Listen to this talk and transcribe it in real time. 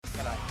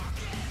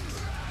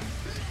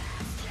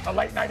A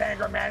late night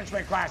anger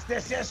management class.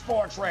 This is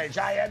Sports Rage.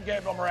 I am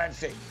Gabriel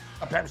Morency.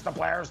 The pimps, the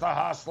players, the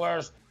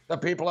hustlers, the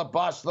people that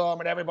bust them,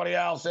 and everybody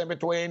else in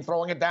between,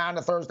 throwing it down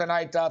to Thursday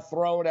night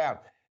throwdown.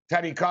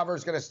 Teddy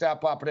Cover's going to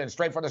step up and in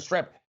straight from the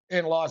strip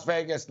in Las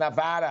Vegas,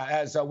 Nevada,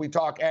 as we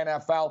talk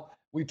NFL,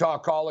 we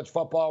talk college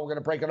football. We're going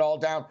to break it all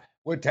down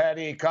with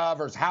Teddy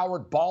Covers.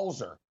 Howard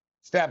Balzer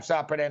steps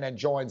up and in and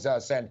joins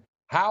us. And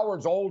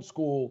Howard's old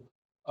school.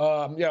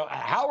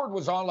 Howard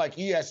was on like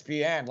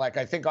ESPN, like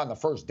I think on the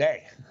first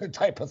day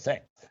type of thing,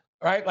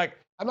 right? Like,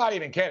 I'm not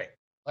even kidding.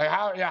 Like,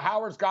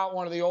 Howard's got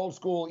one of the old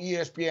school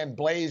ESPN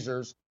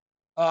Blazers.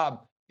 In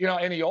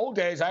the old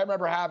days, I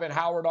remember having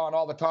Howard on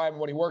all the time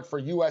when he worked for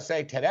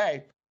USA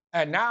Today.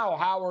 And now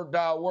Howard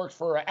works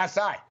for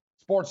SI,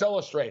 Sports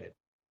Illustrated.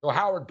 So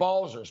Howard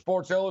Balzer,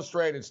 Sports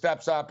Illustrated,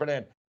 steps up and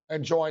in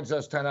and joins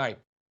us tonight.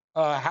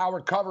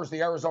 Howard covers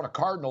the Arizona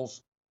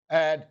Cardinals.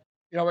 And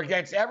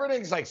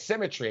everything's like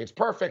symmetry. It's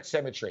perfect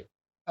symmetry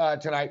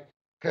tonight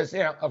because,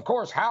 of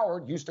course,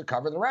 Howard used to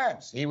cover the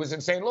Rams. He was in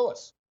St.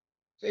 Louis.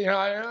 So,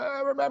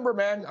 I remember,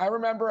 man. I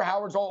remember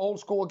Howard's old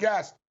school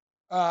guest.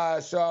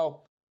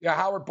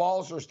 Howard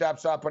Balzer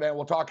steps up, and then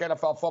we'll talk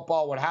NFL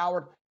football with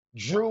Howard.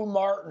 Drew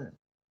Martin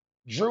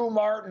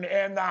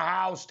in the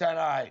house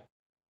tonight.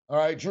 All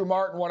right, Drew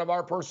Martin, one of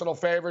our personal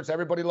favorites.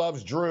 Everybody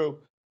loves Drew.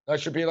 That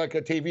should be like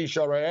a TV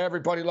show, right?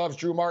 Everybody loves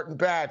Drew Martin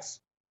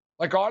bets.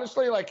 Like,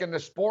 honestly, like in the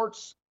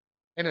sports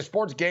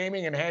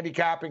gaming and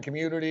handicapping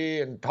community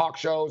and talk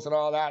shows and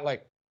all that,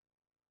 like,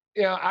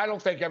 I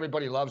don't think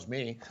everybody loves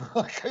me.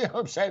 Like, you know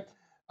what I'm saying?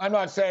 I'm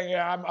not saying,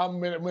 I'm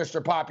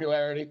Mr.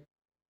 Popularity.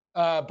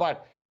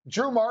 But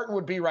Drew Martin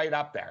would be right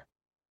up there.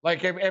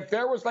 Like, if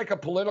there was like a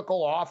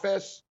political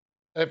office,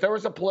 of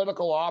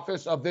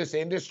this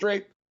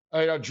industry,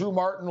 Drew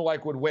Martin,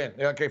 like, would win.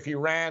 Like, if he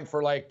ran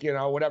for, like,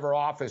 whatever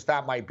office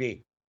that might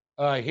be,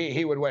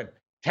 he would win.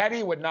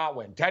 Teddy would not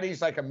win.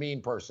 Teddy's like a mean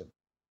person.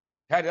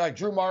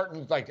 Drew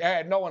Martin's like,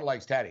 no one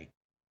likes Teddy.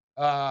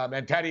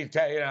 And Teddy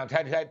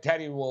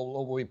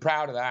will be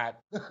proud of that.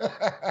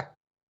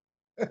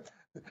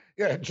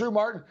 Yeah, Drew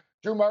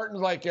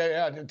Martin's like,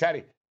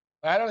 Teddy.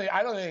 I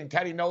don't think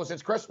Teddy knows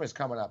it's Christmas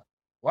coming up.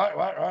 What?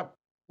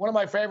 One of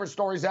my favorite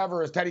stories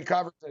ever is Teddy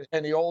Covers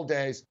in the old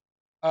days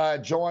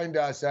joined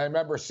us. I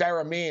remember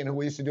Sarah Mean, who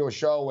we used to do a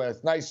show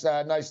with. Nice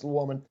little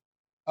woman.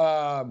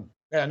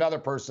 And another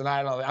person,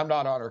 I'm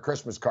not on her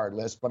Christmas card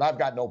list, but I've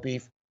got no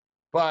beef.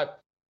 But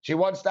she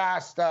once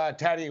asked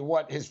Teddy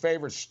what his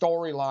favorite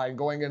storyline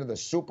going into the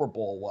Super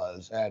Bowl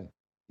was. And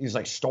he's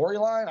like,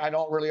 storyline? I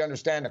don't really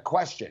understand the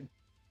question.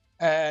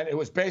 And it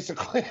was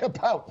basically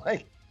about,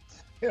 like,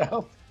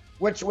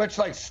 which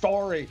like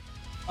story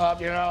of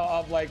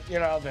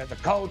the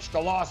coach, the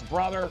lost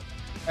brother,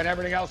 and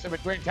everything else in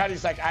between.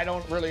 Teddy's like, I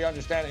don't really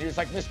understand it. He was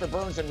like Mr.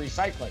 Burns in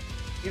recycling.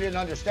 He didn't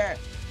understand.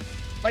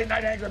 Late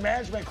night anger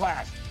management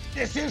class.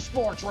 This is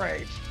Sports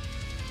Rage.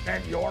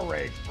 And your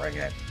rage. Bring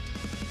it.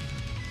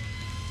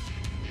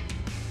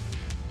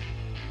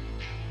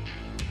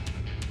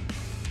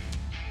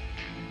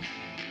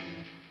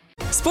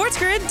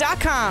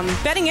 SportsGrid.com.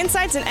 Betting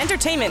insights and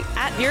entertainment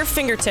at your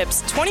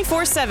fingertips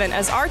 24/7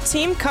 as our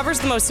team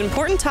covers the most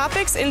important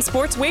topics in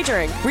sports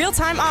wagering.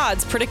 Real-time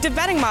odds, predictive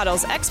betting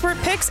models, expert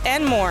picks,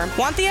 and more.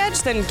 Want the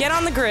edge? Then get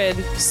on the grid.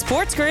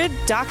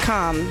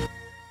 SportsGrid.com.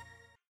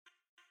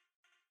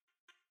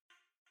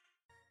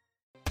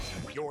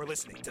 You're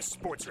listening to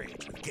Sports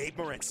Rage with Gabe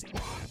Morency.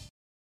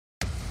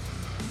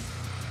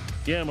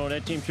 Yeah, Mo,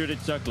 that team sure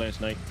did suck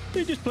last night.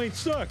 They just plain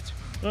sucked.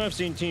 I've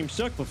seen teams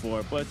suck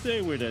before, but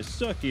they were the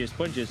suckiest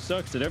bunch of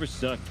sucks that ever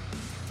sucked.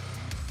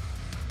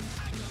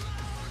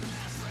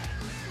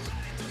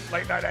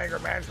 Late night anger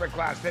management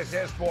class. This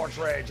is Sports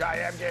Rage. I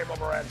am Gabriel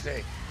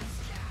Morency.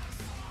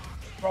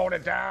 Throwing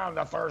it down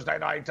the Thursday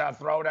night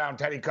throwdown.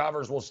 Teddy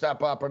Covers will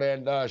step up and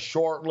in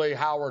shortly.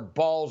 Howard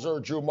Balzer,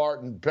 Drew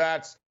Martin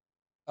bets.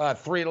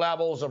 3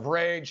 levels of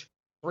rage.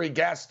 3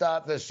 guests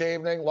this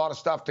evening. A lot of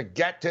stuff to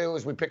get to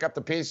as we pick up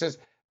the pieces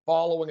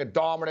following a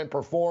dominant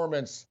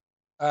performance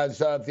as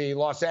the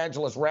Los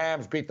Angeles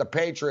Rams beat the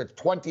Patriots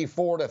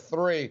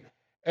 24-3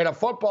 in a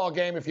football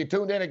game. If you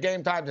tuned in at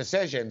Game Time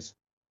Decisions,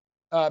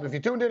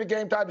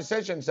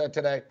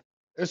 today,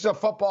 this is a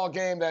football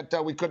game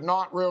that we could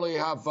not really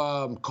have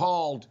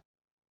called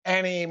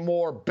any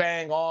more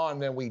bang on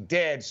than we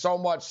did. So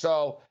much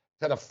so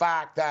to the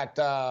fact that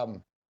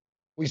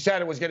we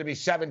said it was going to be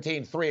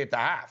 17-3 at the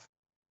half,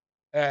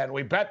 and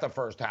we bet the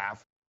first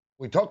half.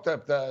 We took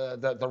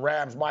the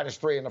Rams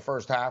 -3 in the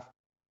first half.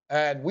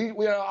 And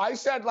I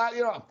said,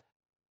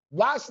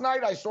 last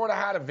night I sort of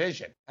had a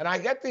vision, and I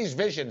get these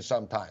visions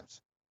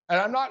sometimes, and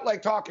I'm not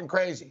like talking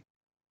crazy,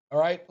 all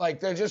right?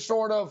 Like, they're just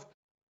sort of,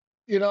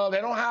 they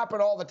don't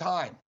happen all the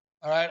time,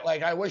 all right?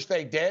 Like, I wish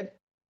they did,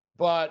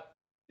 but,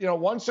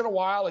 once in a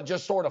while it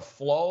just sort of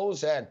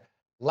flows. And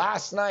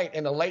last night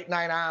in the late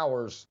night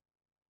hours,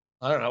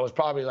 I don't know, it was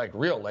probably like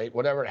real late,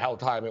 whatever the hell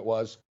time it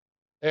was,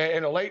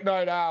 in the late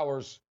night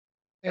hours,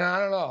 I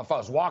don't know if I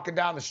was walking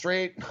down the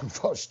street,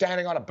 if I was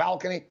standing on a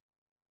balcony,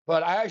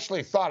 but I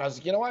actually thought, I was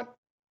like, you know what?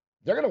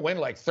 They're going to win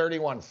like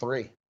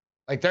 31-3.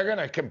 Like they're going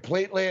to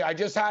completely. I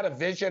just had a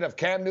vision of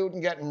Cam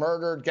Newton getting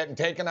murdered, getting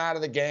taken out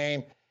of the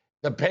game,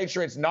 the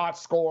Patriots not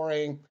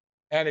scoring,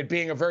 and it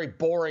being a very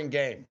boring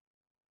game.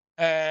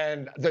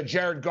 And the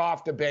Jared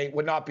Goff debate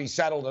would not be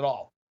settled at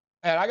all.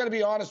 And I got to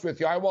be honest with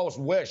you. I almost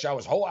wish I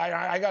was whole.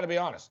 I got to be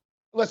honest.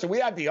 Listen, we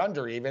had the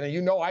under even, and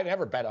you know I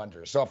never bet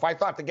under. So if I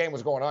thought the game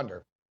was going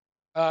under,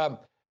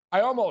 I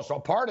almost, a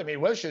part of me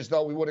wishes,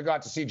 though, we would have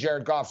got to see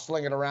Jared Goff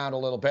sling it around a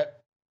little bit.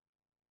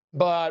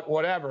 But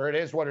whatever, it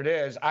is what it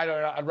is.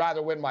 I'd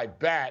rather win my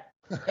bet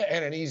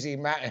in an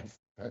easy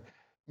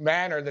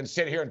manner than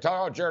sit here and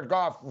tell, oh, Jared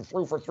Goff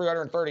threw for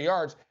 330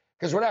 yards.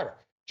 Because whatever,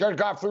 Jared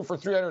Goff threw for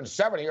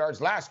 370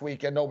 yards last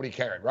week and nobody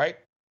cared, right?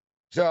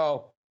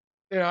 So,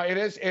 it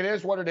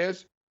is what it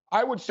is.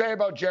 I would say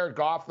about Jared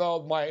Goff,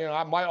 though,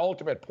 my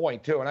ultimate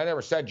point, too, and I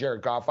never said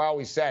Jared Goff.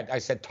 I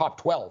said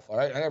top 12, all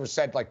right? I never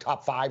said, like,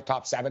 top 5,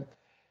 top 7.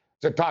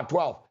 It's a top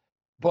 12.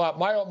 But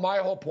my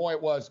whole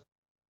point was,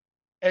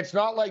 it's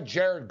not like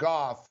Jared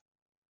Goff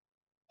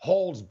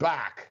holds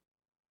back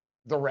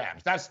the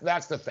Rams. That's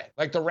the thing.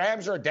 Like, the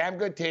Rams are a damn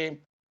good team,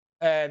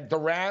 and the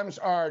Rams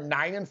are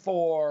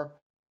 9-4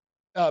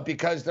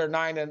 because they're a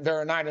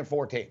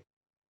 9-4 team.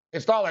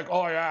 It's not like,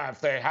 oh, yeah,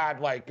 if they had,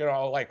 like,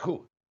 like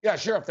who? Yeah,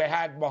 sure, if they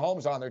had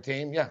Mahomes on their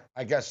team, yeah,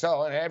 I guess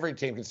so. And every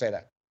team can say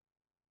that.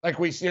 Like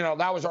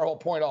that was our whole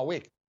point all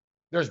week.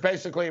 There's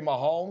basically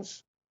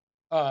Mahomes,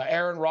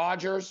 Aaron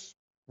Rodgers,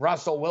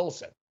 Russell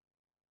Wilson.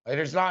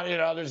 There's not,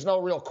 there's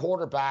no real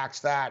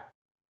quarterbacks that,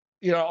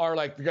 are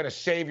like going to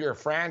save your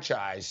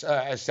franchise,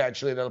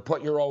 essentially, that'll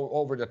put you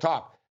over the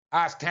top.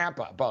 Ask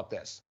Tampa about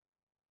this,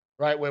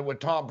 right?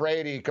 With Tom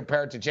Brady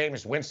compared to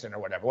Jameis Winston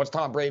or whatever. What's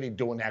Tom Brady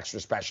doing extra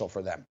special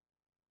for them,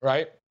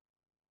 right?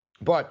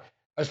 But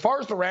as far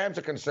as the Rams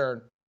are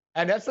concerned,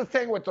 and that's the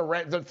thing with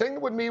the thing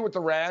with me with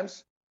the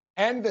Rams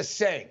and the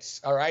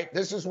Saints, all right?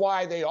 This is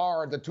why they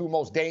are the two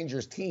most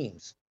dangerous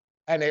teams,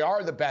 and they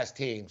are the best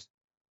teams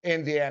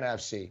in the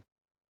NFC,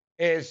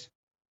 is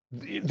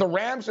the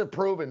Rams have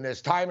proven this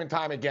time and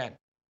time again.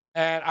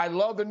 And I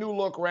love the new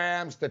look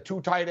Rams, the 2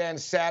 tight end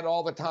set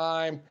all the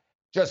time,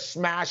 just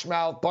smash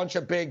mouth, bunch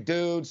of big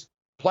dudes,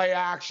 play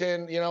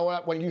action. You know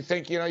what? When you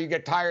think, you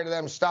get tired of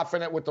them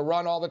stuffing it with the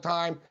run all the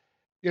time,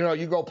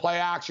 you go play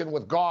action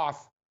with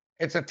Goff.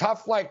 It's a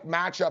tough,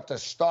 matchup to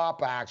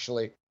stop,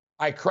 actually.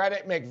 I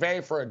credit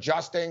McVay for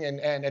adjusting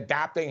and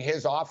adapting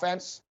his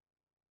offense.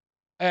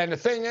 And the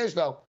thing is,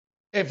 though,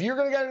 if you're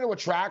going to get into a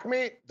track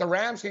meet, the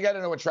Rams can get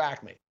into a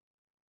track meet,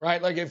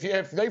 right? Like,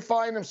 if they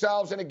find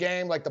themselves in a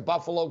game like the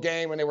Buffalo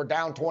game when they were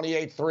down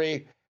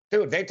 28-3,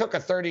 dude, they took a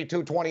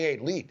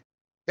 32-28 lead.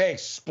 They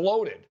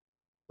exploded,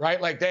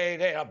 right? Like,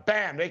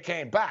 bam, they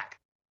came back.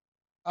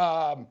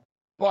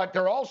 But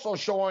they're also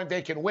showing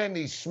they can win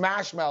these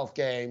smash mouth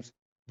games.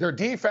 Their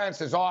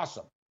defense is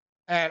awesome.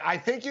 And I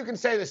think you can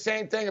say the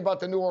same thing about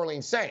the New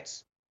Orleans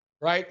Saints,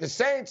 right? The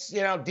Saints,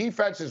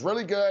 defense is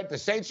really good. The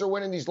Saints are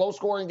winning these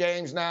low-scoring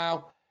games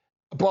now.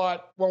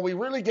 But when we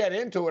really get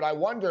into it, I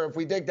wonder if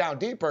we dig down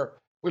deeper,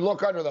 we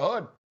look under the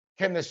hood,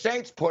 can the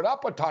Saints put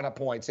up a ton of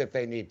points if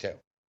they need to?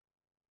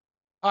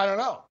 I don't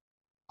know.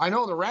 I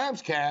know the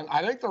Rams can.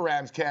 I think the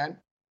Rams can.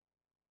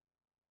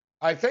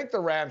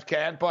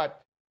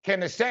 But can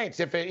the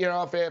Saints, if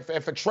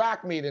a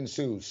track meet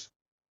ensues,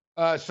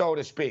 so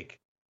to speak?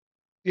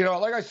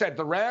 Like I said,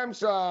 the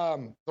Rams are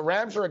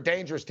a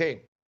dangerous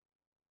team.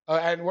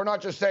 And we're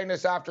not just saying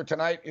this after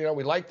tonight.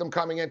 We like them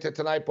coming into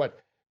tonight, but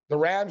the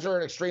Rams are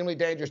an extremely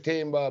dangerous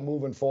team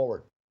moving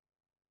forward.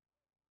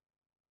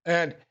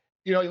 And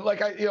you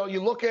look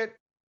at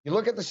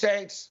the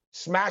Saints,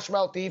 smash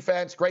mouth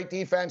defense, great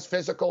defense,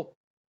 physical,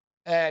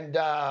 and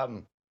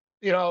the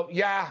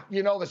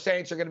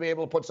Saints are going to be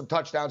able to put some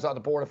touchdowns on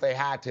the board if they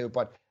had to.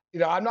 But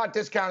I'm not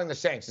discounting the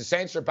Saints. The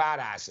Saints are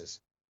badasses.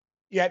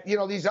 Yet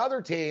these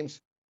other teams,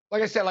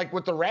 like I said, like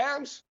with the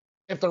Rams,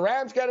 if the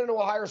Rams get into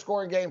a higher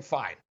scoring game,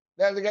 fine.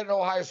 If they get into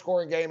a higher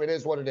scoring game, it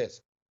is what it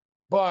is.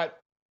 But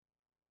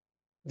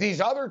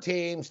these other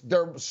teams,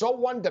 they're so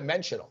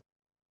one-dimensional.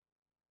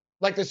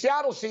 Like the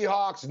Seattle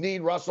Seahawks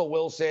need Russell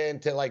Wilson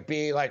to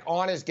be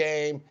on his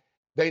game.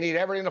 They need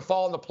everything to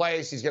fall into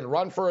place. He's going to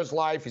run for his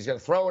life. He's going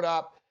to throw it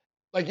up.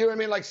 You know what I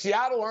mean? Like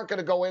Seattle aren't going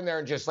to go in there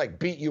and just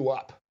beat you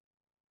up.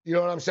 You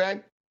know what I'm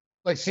saying?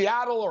 Like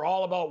Seattle are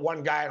all about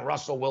one guy and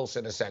Russell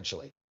Wilson,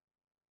 essentially.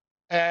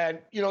 And,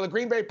 the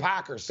Green Bay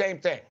Packers, same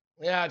thing.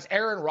 Yeah, it's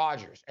Aaron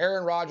Rodgers.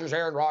 Aaron Rodgers. You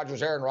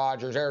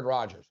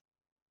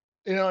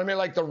know what I mean?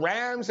 Like the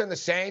Rams and the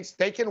Saints,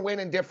 they can win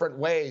in different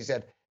ways.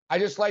 And I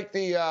just like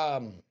the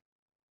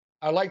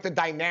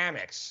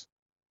dynamics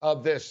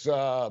of this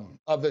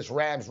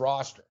Rams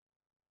roster.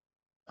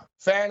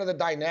 Fan of the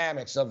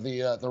dynamics of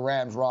the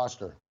Rams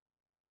roster.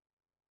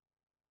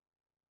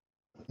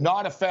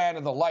 Not a fan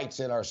of the lights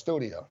in our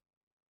studio.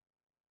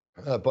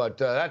 But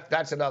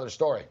that's another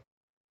story.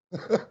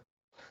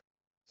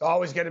 It's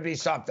always going to be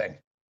something.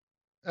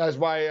 As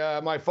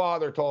my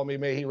father told me,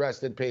 may he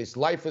rest in peace,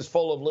 life is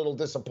full of little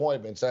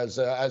disappointments,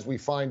 as we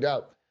find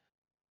out.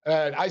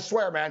 And I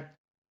swear, man,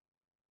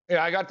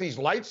 I got these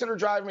lights that are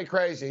driving me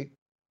crazy.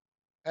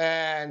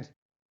 And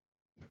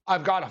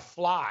I've got a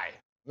fly.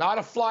 Not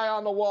a fly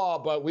on the wall,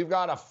 but we've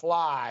got a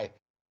fly.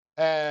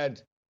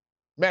 And,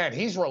 man,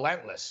 he's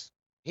relentless.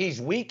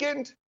 He's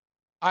weakened.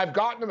 I've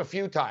gotten him a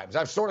few times.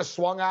 I've sort of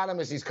swung at him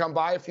as he's come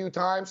by a few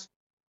times.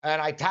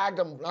 And I tagged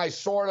him. I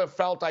sort of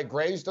felt I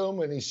grazed him,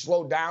 and he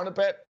slowed down a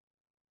bit.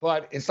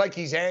 But it's like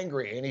he's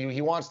angry, and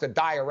he wants to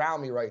die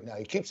around me right now.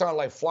 He keeps on,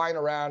 like, flying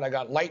around. I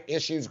got light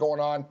issues going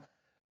on.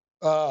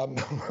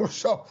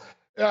 So,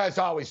 yeah, it's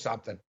always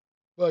something.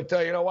 But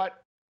you know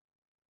what?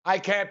 I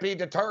can't be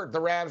deterred.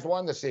 The Rams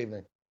won this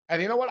evening.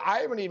 And you know what? I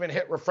haven't even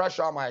hit refresh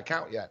on my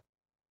account yet.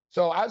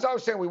 So as I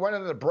was saying, we went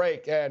into the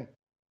break, and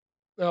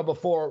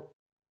before,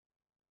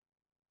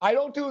 I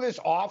don't do this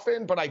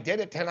often, but I did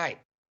it tonight.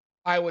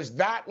 I was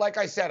like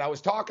I said, I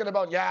was talking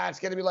about, it's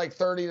going to be like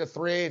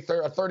 30-3,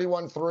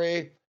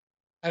 31-3.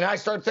 And I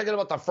started thinking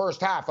about the first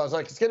half. I was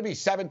like, it's going to be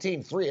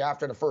 17-3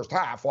 after the first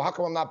half. Well, how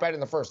come I'm not betting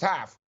the first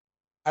half?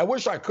 I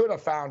wish I could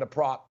have found a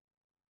prop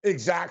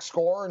exact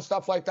score and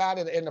stuff like that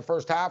in the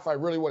first half. I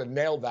really would have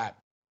nailed that.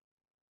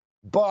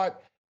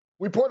 But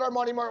we put our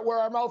money where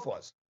our mouth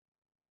was.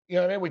 You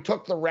know what I mean? We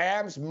took the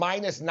Rams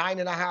minus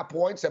 9.5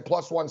 points at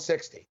plus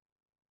 160.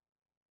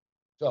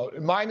 So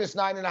minus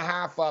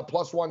 9.5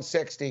 plus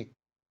 160. It's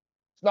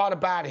not a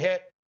bad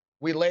hit.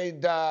 We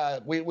laid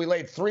we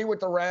laid 3 with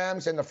the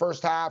Rams in the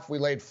first half. We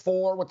laid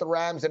 4 with the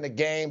Rams in the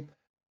game.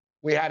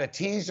 We had a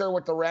teaser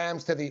with the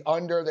Rams to the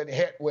under that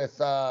hit with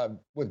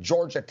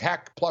Georgia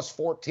Tech plus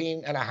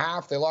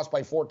 14.5. They lost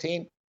by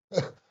 14.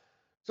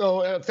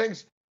 So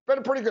things been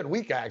a pretty good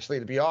week, actually,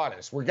 to be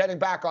honest. We're getting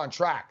back on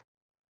track.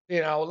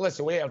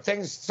 Listen, we have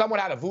things. Someone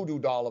had a voodoo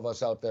doll of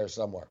us out there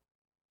somewhere.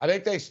 I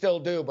think they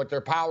still do, but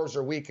their powers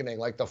are weakening,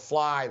 like the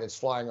fly that's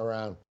flying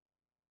around.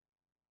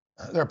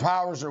 Their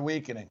powers are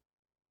weakening.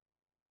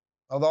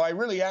 Although I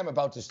really am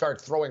about to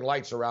start throwing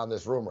lights around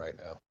this room right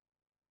now.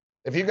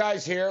 If you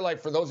guys hear, like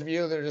for those of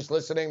you that are just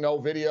listening, no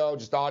video,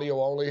 just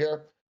audio only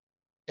here.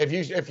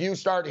 If you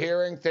start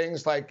hearing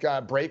things like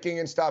breaking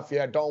and stuff,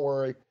 don't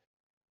worry.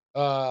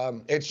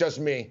 It's just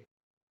me.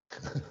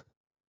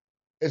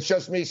 It's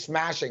just me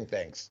smashing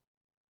things.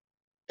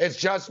 It's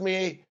just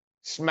me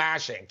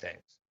smashing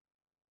things.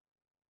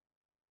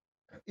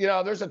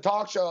 There was a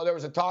talk show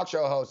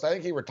host. I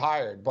think he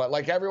retired, but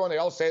like everyone, they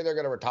all say they're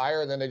going to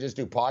retire and then they just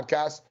do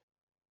podcasts.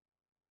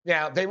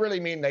 Yeah, they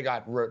really mean they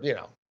got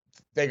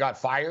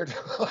fired.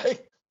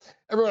 Like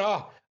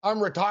everyone,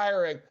 I'm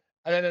retiring.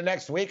 And then the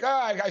next week,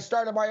 I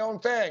started my own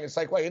thing. It's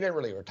like, well, you didn't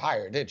really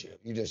retire, did you?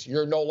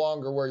 You're no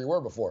longer where you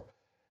were before.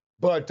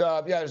 But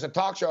there's a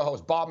talk show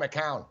host, Bob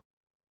McCown.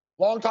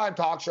 Longtime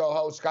talk show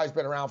host, guy's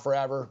been around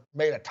forever,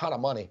 made a ton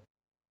of money.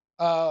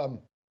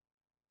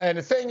 And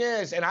the thing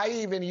is, and I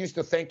even used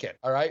to think it,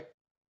 all right?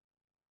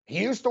 He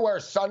used to wear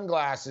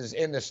sunglasses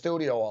in the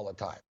studio all the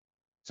time.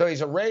 So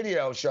he's a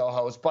radio show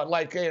host, but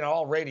like,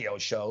 all radio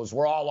shows,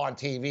 we're all on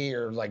TV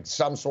or like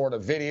some sort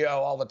of video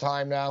all the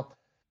time now.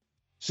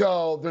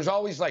 So there's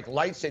always like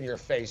lights in your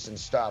face and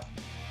stuff.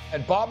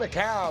 And Bob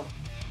McCown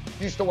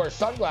used to wear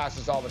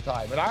sunglasses all the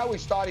time. And I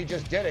always thought he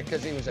just did it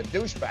because he was a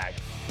douchebag.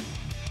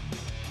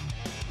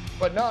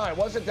 But no, it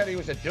wasn't that he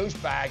was a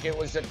douchebag. It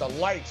was that the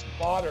lights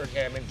bothered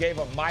him and gave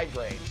him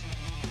migraines.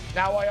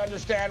 Now I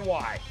understand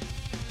why.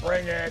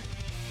 Bring it.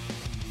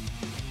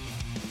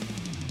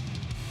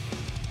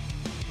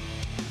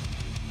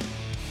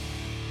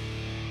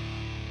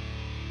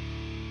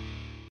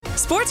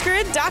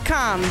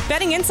 SportsGrid.com.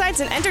 Betting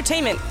insights and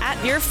entertainment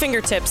at your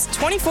fingertips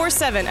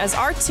 24/7 as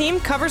our team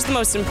covers the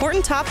most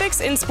important topics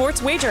in sports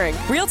wagering.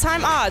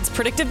 Real-time odds,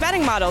 predictive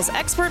betting models,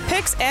 expert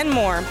picks, and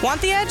more. Want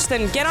the edge?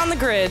 Then get on the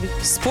grid.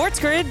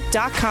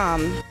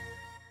 SportsGrid.com.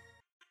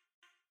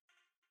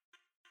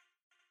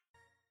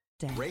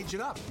 Rage it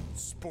up.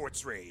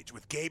 Sports Rage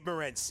with Gabe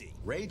Morency.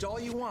 Rage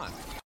all you want.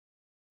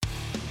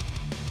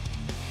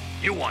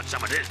 You want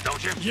some of this,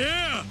 don't you?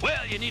 Yeah!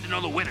 Well, you need to know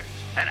the winners,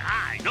 and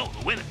I know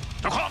the winners.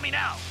 So call me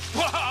now.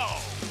 Whoa!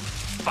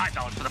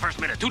 $5 for the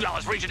first minute,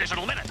 $2 for each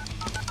additional minute.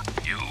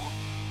 You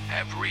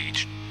have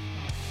reached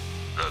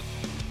the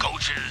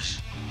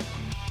coach's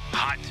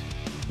hot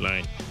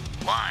Line.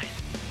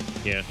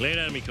 Yeah, lay it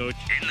on me, Coach.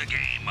 in the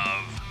game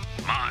of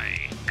Miami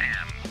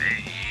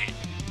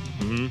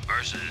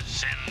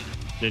versus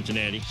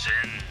Cincinnati.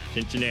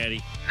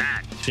 Cincinnati.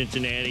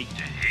 Cincinnati.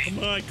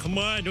 Come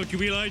on. Don't you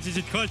realize this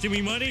is costing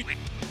me money?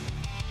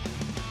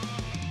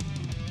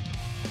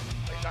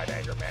 Late night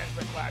anger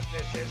management class.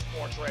 This is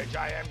Sports Rage.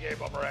 I am Gabe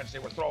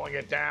Morency. We're throwing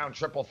it down.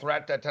 Triple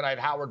threat that tonight.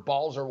 Howard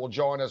Balzer will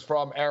join us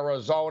from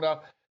Arizona.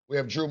 We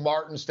have Drew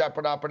Martin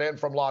stepping up and in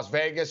from Las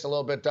Vegas a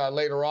little bit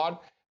later on.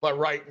 But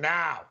right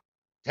now,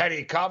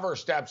 Teddy Cover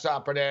steps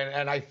up and in.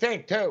 And I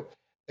think, too,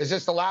 is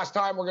this the last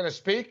time we're going to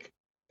speak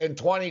in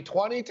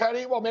 2020,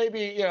 Teddy? Well,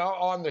 maybe,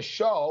 on the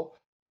show.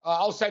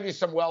 I'll send you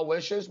some well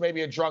wishes,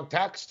 maybe a drunk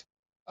text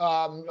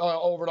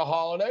over the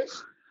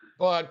holidays.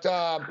 But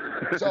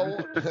so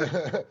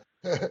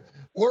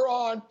we're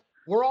on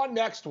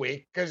next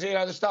week because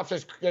this stuff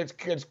just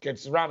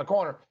gets around the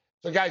corner.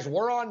 So guys,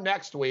 we're on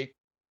next week.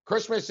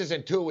 Christmas is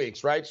in 2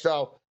 weeks, right?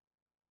 So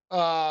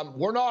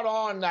we're not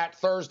on that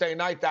Thursday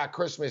night, that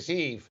Christmas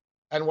Eve.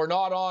 and we're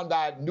not on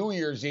that New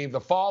Year's Eve, the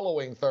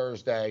following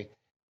Thursday.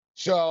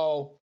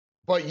 So,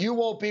 but you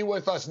won't be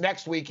with us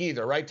next week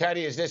either, right,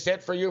 Teddy? Is this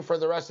it for you for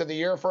the rest of the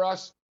year for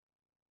us?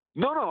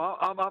 No,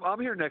 I'm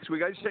here next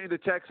week. I just sent you the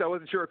text. I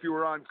wasn't sure if you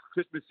were on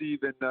Christmas Eve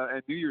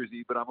and New Year's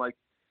Eve, but I'm like,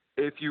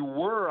 if you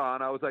were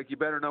on, I was like, you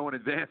better know in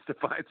advance to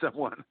find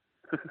someone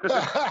if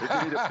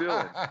you need a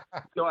fill-in.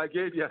 So I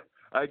gave you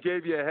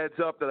a heads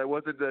up that I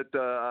wasn't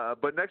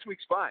but next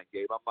week's fine,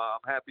 Gabe. I'm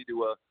happy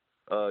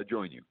to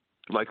join you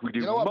like we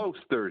do most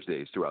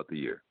Thursdays throughout the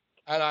year.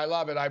 And I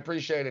love it. I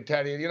appreciate it,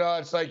 Teddy. You know,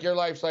 it's like your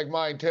life's like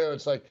mine too.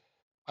 It's like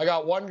I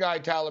got one guy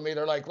telling me,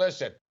 they're like,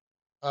 listen,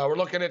 we're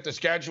looking at the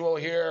schedule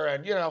here,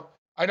 and you know,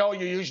 I know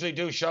you usually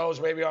do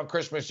shows maybe on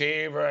Christmas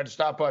Eve and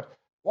stuff, but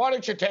why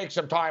don't you take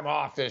some time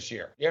off this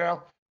year? You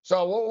know?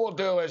 So what we'll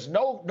do is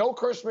no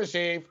Christmas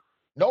Eve,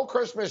 no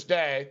Christmas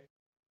Day,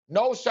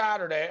 no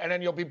Saturday, and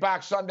then you'll be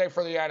back Sunday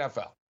for the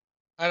NFL.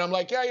 And I'm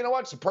like, yeah, you know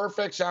what? It's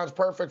perfect. Sounds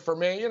perfect for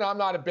me. You know, I'm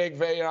not a big,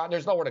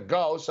 there's nowhere to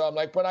go. So I'm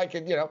like, but I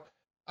can, you know,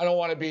 I don't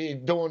want to be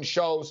doing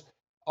shows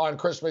on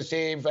Christmas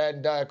Eve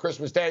and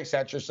Christmas Day,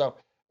 etc. So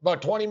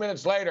about 20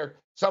 minutes later,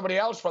 somebody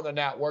else from the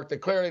network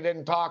that clearly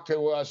didn't talk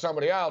to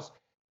somebody else,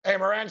 hey,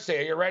 Morency,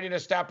 are you ready to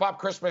step up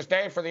Christmas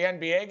Day for the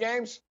NBA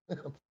games? And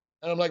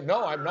I'm like,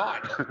 no, I'm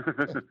not.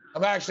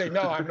 I'm not.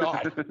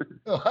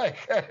 Like,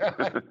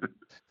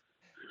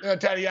 you know,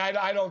 Teddy,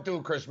 I don't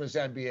do Christmas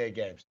NBA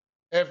games.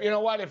 If you know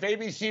what, if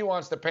ABC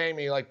wants to pay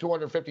me like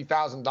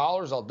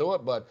 $250,000, I'll do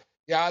it. But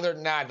yeah, other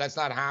than that, that's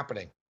not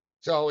happening.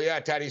 So yeah,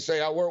 Teddy, so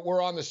yeah,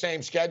 we're on the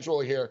same schedule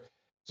here.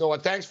 So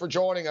thanks for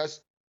joining us.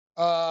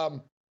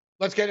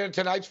 Let's get into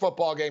tonight's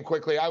football game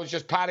quickly. I was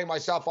just patting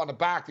myself on the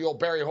back, the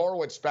old Barry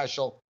Horowitz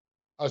special.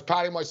 I was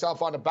patting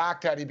myself on the back,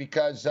 Teddy,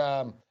 because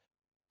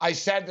I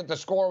said that the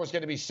score was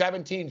going to be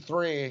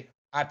 17-3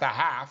 at the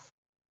half.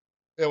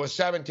 It was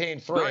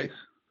 17-3. Nice.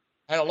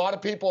 And a lot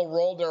of people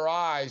rolled their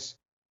eyes.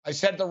 I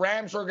said the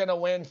Rams were going to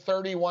win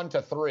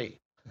 31-3.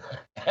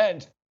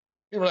 And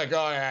people were like,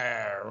 oh,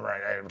 yeah,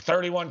 right,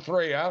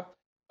 31-3, huh?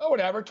 Oh,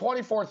 whatever.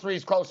 24-3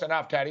 is close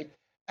enough, Teddy.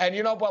 And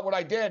you know what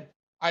I did?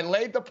 I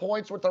laid the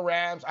points with the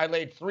Rams. I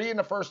laid 3 in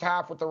the first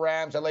half with the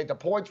Rams. I laid the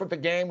points with the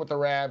game with the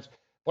Rams.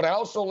 But I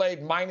also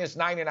laid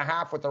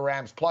 -9.5 with the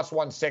Rams, plus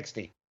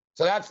 160.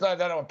 So that's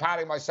that I'm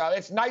patting myself.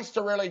 It's nice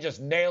to really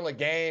just nail a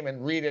game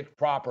and read it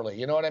properly.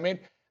 You know what I mean?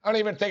 I don't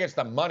even think it's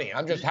the money.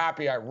 I'm just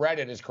happy I read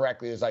it as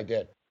correctly as I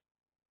did.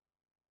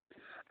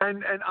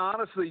 And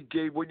honestly,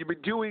 Gabe, when you've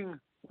been doing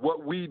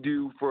what we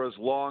do for as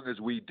long as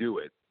we do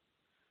it,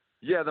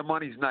 yeah, the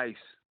money's nice.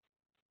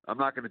 I'm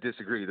not going to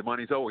disagree. The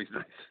money's always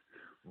nice.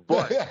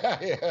 But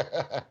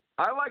Yeah.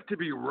 I like to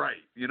be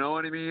right. You know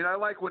what I mean? I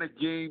like when a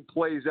game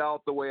plays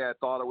out the way I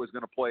thought it was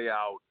going to play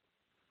out,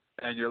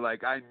 and you're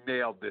like, I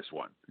nailed this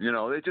one. You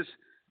know,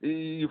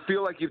 you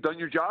feel like you've done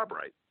your job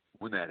right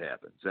when that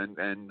happens.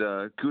 And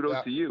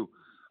kudos to you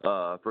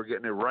for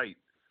getting it right.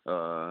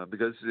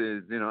 Because,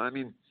 you know, I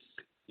mean,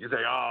 you say,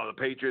 oh,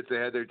 the Patriots,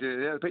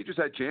 the Patriots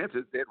had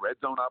chances. They had red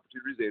zone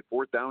opportunities. They had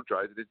fourth down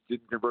tries. They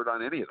didn't convert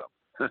on any of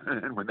them.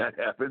 And when that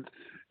happens,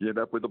 you end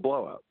up with a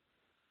blowout.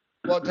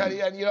 Well, Teddy,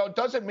 and you know, it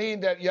doesn't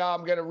mean that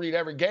I'm going to read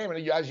every game,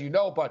 and as you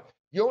know, but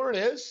you know what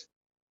it is?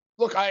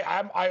 Look,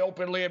 I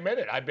openly admit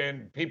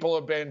it.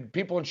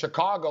 People in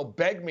Chicago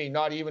beg me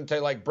not even to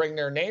like bring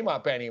their name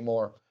up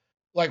anymore.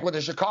 Like with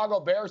the Chicago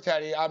Bears,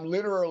 Teddy, I'm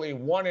literally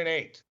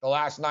 1-8 the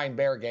last 9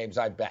 Bear games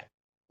I bet,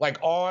 like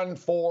on,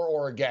 for,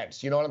 or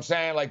against. You know what I'm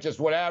saying? Like just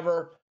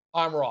whatever.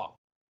 I'm wrong.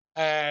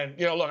 And,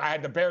 you know, look, I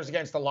had the Bears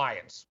against the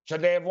Lions.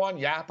 Should they have won?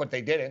 Yeah, but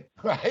they didn't,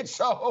 right?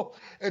 So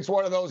it's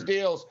one of those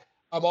deals.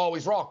 I'm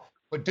always wrong.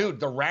 But, dude,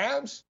 the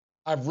Rams,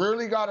 I've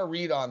really got a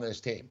read on this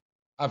team.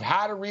 I've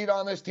had a read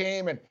on this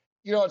team. And,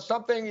 you know, it's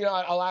something, you know,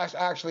 I'll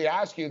actually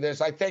ask you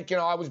this. I think, you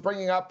know, I was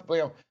bringing up, you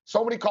know,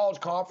 so many college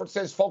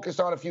conferences, focused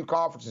on a few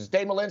conferences.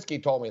 Dave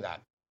Malinsky told me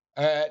that.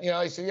 You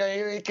know, he said,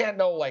 yeah, you can't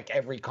know, like,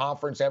 every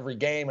conference, every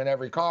game, and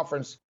every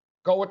conference.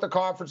 Go with the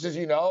conferences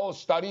you know.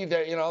 Study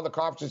the, you know, the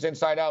conferences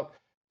inside out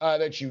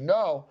that you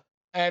know.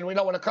 And we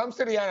know when it comes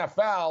to the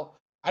NFL,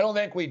 I don't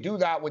think we do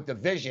that with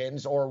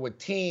divisions or with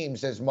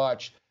teams as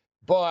much.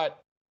 But,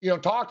 you know,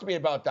 talk to me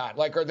about that.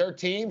 Like, are there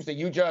teams that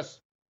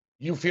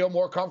you feel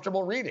more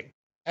comfortable reading?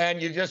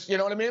 And you just, you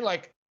know what I mean?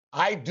 Like,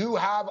 I do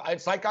have,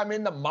 it's like I'm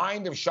in the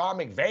mind of Sean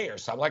McVay or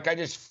something. Like, I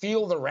just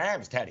feel the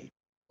Rams, Teddy.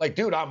 Like,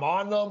 dude, I'm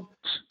on them.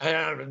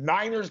 And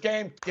Niners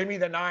game, give me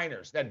the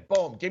Niners. Then,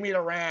 boom, give me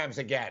the Rams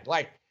again.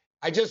 Like,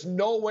 I just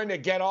know when to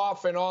get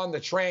off and on the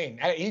train.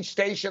 At each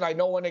station, I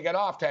know when to get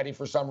off, Teddy,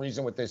 for some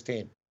reason with this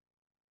team.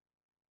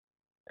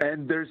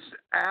 And there's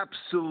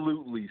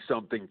absolutely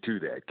something to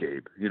that,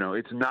 Gabe. You know,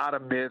 it's not a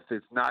myth.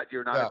 It's not,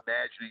 you're not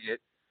imagining it.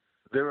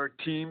 There are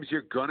teams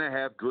you're going to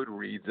have good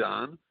reads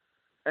on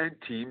and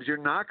teams you're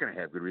not going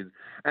to have good reads.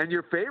 And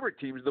your favorite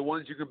teams are the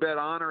ones you can bet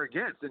on or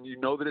against, and you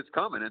know that it's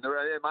coming. And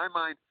in my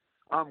mind,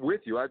 I'm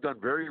with you. I've done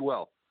very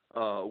well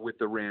with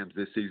the Rams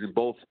this season,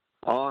 both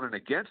on and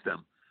against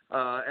them.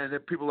 And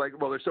then people are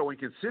like, well, they're so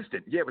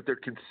inconsistent. Yeah, but they're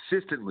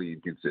consistently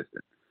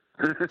inconsistent.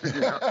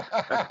 You know?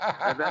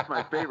 And that's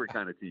my favorite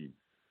kind of team.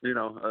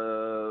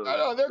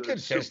 No, they're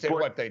consistent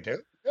what they do.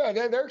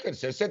 Yeah, they're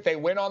consistent. They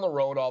win on the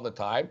road all the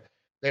time.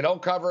 They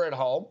don't cover at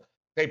home.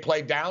 They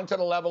play down to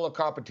the level of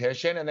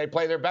competition, and they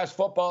play their best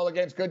football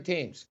against good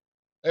teams.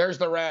 There's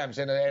the Rams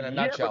in a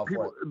nutshell.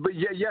 But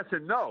yes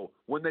and no.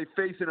 When they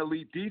face an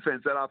elite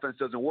defense, that offense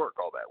doesn't work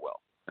all that well.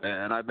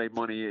 And I've made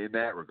money in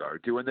that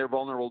regard, too. And they're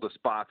vulnerable to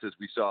spots, as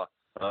we saw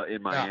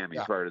in Miami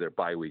prior to their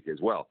bye week as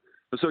well.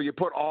 So you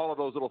put all of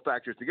those little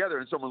factors together,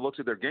 and someone looks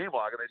at their game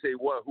log, and they say,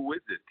 well, who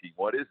is this team?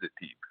 What is this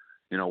team?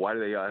 Why do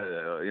they,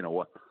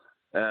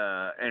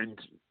 and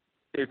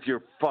if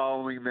you're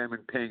following them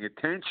and paying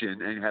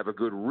attention and have a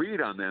good read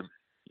on them,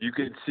 you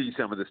can see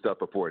some of the stuff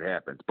before it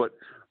happens. But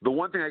the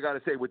one thing I got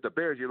to say with the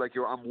Bears,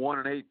 I'm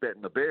 1-8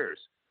 betting the Bears.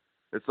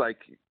 It's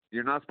like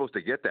you're not supposed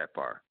to get that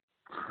far.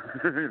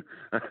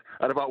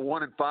 At about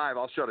 1-5,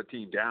 I'll shut a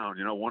team down.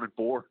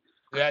 1-4.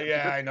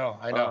 Yeah, I know.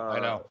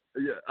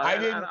 Yeah,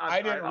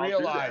 I didn't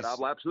realize.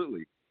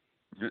 Absolutely.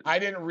 I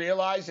didn't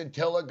realize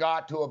until it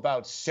got to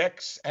about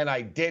 6, and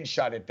I did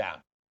shut it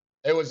down.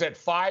 It was at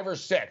 5 or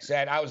 6,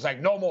 and I was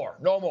like, no more.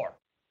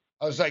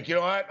 I was like, you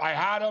know what? I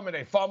had them, and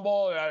they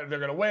fumble. And they're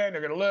going to win.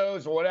 They're going to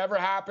lose. Or whatever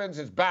happens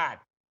is bad.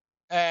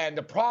 And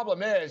the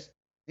problem is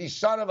these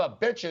son of a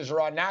bitches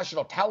are on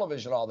national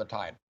television all the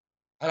time.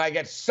 And I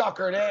get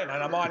suckered in,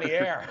 and I'm on the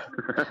air.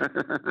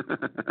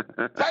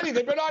 Teddy,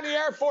 they've been on the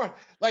air for,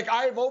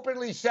 I've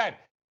openly said,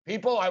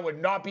 people, I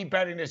would not be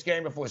betting this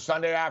game if it was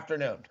Sunday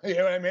afternoon. You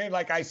know what I mean?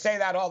 I say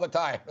that all the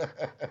time.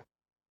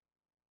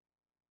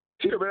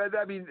 Sure, but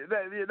I mean,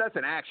 that's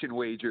an action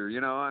wager, I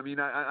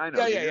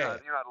know. Yeah.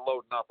 You're not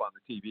loading up on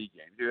the TV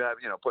game. You have,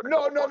 putting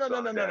No.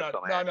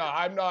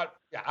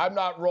 I'm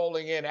not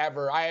rolling in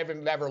ever. I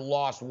haven't ever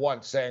lost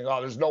once saying,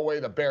 oh, there's no way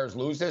the Bears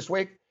lose this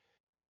week.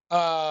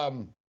 I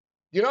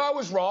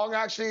was wrong,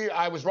 actually.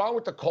 I was wrong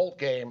with the Colt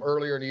game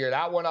earlier in the year.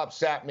 That one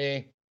upset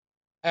me.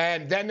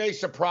 And then they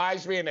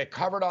surprised me, and they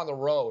covered on the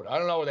road. I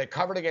don't know. They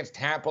covered against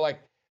Tampa.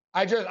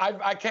 I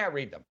can't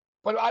read them.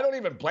 But I don't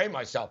even blame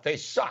myself. They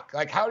suck.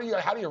 How do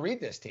you read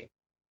this team?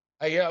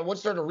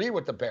 What's there to read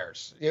with the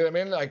Bears? You know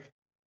what I mean?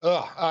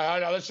 I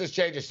know. Let's just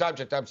change the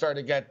subject. I'm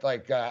starting to get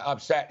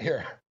upset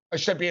here. I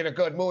should be in a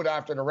good mood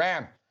after the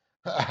Ram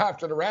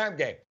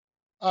game.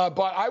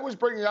 But I was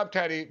bringing up,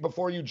 Teddy,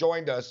 before you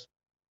joined us,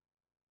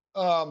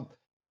 that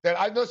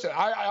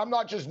I'm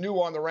not just new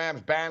on the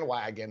Rams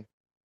bandwagon.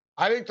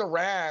 I think the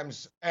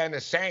Rams and the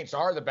Saints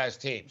are the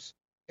best teams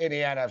in the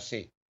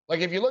NFC.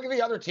 If you look at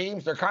the other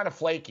teams, they're kind of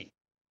flaky.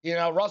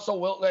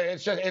 Russell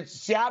Wilson, it's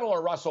Seattle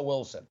or Russell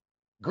Wilson.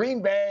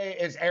 Green Bay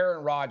is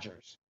Aaron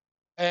Rodgers.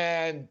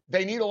 And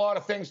they need a lot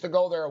of things to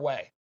go their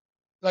way.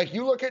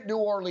 You look at New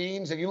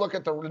Orleans, and you look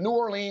at the New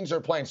Orleans are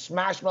playing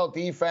smash mouth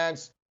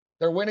defense.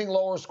 They're winning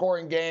lower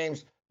scoring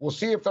games. We'll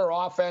see if their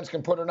offense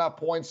can put enough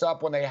points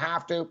up when they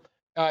have to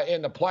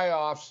in the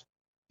playoffs.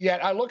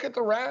 Yet I look at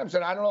the Rams,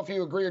 and I don't know if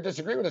you agree or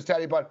disagree with this,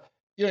 Teddy, but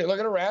you look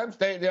at the Rams.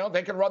 They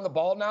can run the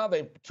ball now.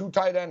 They 2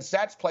 tight end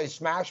sets, play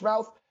smash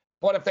mouth.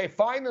 But if they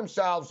find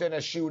themselves in a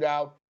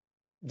shootout,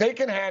 they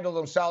can handle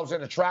themselves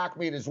in a track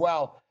meet as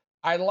well.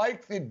 I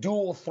like the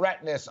dual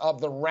threatness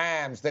of the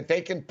Rams, that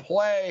they can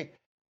play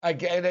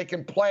again. They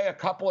can play a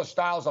couple of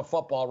styles of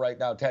football right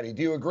now, Teddy.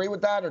 Do you agree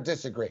with that or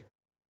disagree?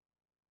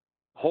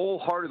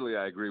 Wholeheartedly,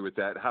 I agree with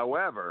that.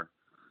 However,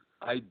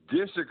 I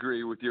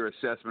disagree with your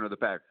assessment of the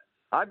Packers.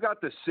 I've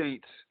got the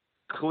Saints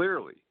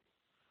clearly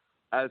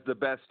as the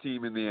best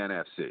team in the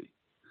NFC.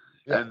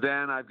 Yeah. And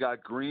then I've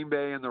got Green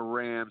Bay and the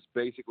Rams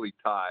basically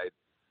tied.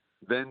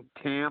 Then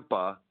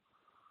Tampa,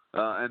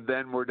 and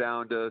then we're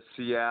down to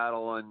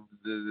Seattle and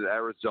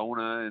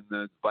Arizona and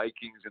the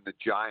Vikings and the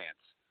Giants.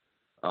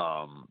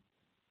 I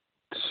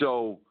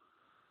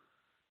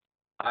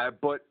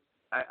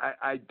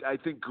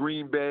think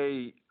Green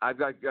Bay. I've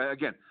got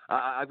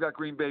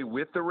Green Bay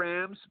with the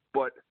Rams,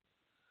 but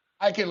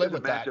I can live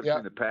with that. Yeah.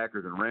 Between the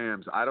Packers and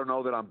Rams, I don't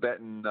know that I'm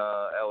betting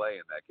LA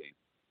in that game.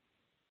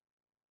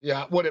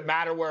 Yeah, would it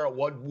matter where it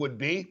would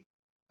be?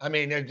 I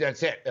mean,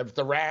 that's it. If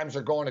the Rams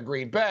are going to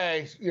Green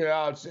Bay,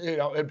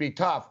 it'd be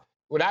tough.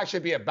 It would actually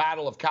be a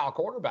battle of Cal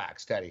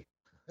quarterbacks, Teddy.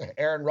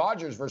 Aaron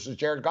Rodgers versus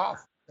Jared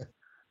Goff.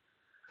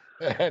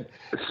 And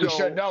you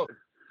should know,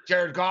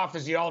 Jared Goff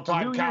is the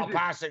all-time Cal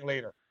passing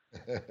leader.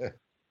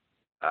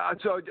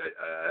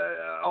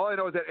 All I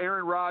know is that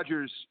Aaron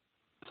Rodgers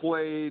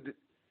played.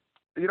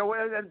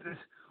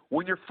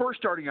 When you're first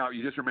starting out,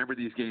 you just remember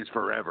these games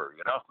forever.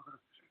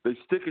 They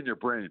stick in your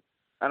brain.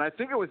 And I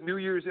think it was New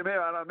Year's Eve.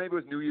 Maybe it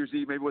was New Year's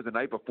Eve. Maybe it was the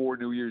night before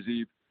New Year's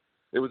Eve.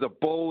 It was a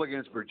bowl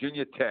against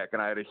Virginia Tech,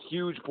 and I had a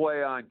huge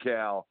play on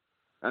Cal,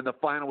 and the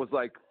final was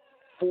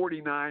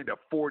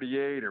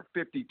 49-48 or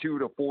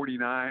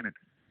 52-49, and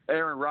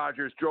Aaron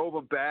Rodgers drove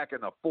them back in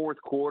the fourth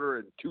quarter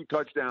and 2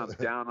 touchdowns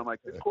down. I'm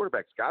like, this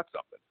quarterback's got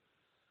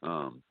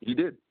something. He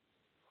did.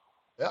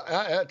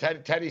 Yeah,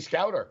 Teddy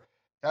Scouter.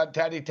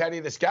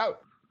 Teddy the Scout.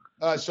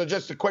 So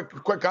just a quick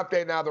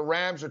update now. The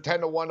Rams are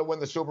 10-1 to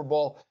win the Super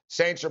Bowl.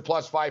 Saints are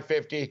plus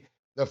 550.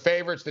 The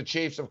favorites, the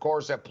Chiefs, of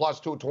course, at plus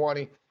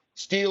 220.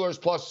 Steelers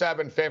plus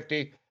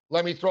 750.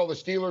 Let me throw the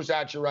Steelers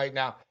at you right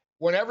now.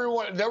 when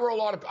everyone, there were a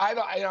lot of, I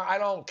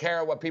don't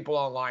care what people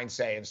online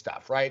say and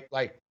stuff, right?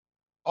 Like,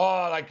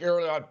 oh, like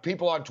you're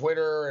people on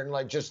Twitter and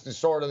like just the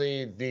sort of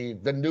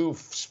the new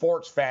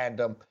sports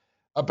fandom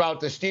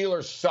about the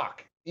Steelers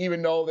suck,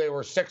 even though they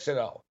were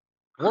 6-0.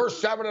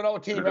 Worst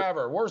 7-0 team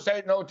ever. Worst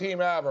 8-0 team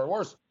ever.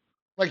 Worst,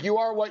 like you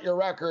are what your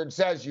record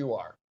says you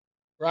are,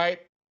 right?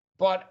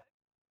 But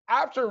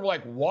after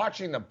like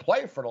watching them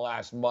play for the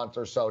last month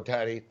or so,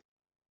 Teddy,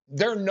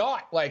 they're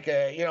not like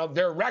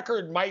their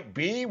record might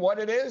be what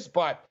it is,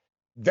 but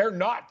they're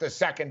not the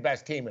second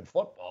best team in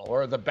football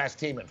or the best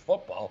team in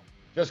football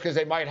just because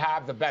they might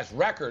have the best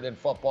record in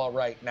football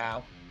right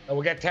now. And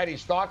we'll get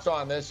Teddy's thoughts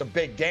on this, a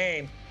big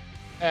game.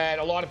 And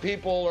a lot of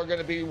people are going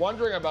to be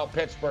wondering about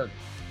Pittsburgh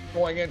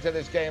going into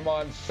this game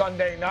on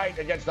Sunday night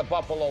against the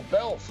Buffalo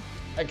Bills.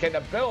 And can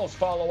the Bills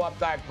follow up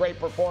that great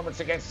performance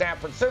against San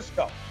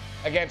Francisco,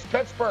 against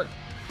Pittsburgh?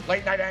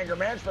 Late night anger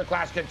management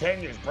class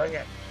continues. Bring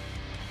it.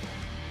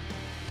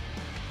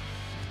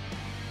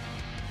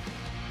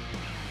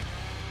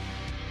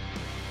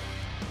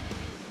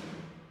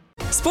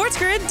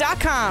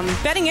 SportsGrid.com.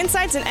 Betting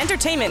insights and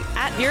entertainment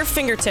at your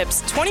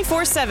fingertips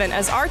 24/7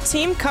 as our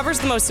team covers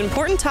the most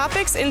important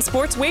topics in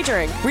sports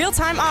wagering.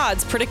 Real-time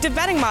odds, predictive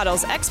betting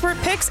models, expert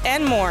picks,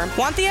 and more.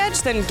 Want the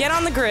edge? Then get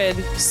on the grid.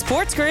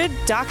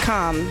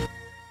 SportsGrid.com.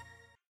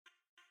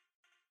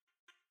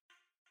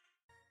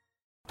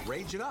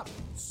 Rage it up.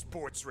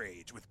 Sports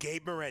Rage with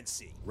Gabe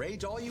Morency.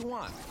 Rage all you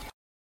want.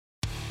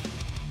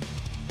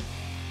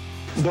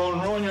 Don't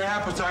ruin your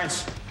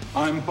appetites.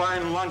 I'm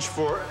buying lunch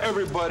for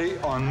everybody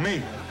on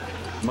me.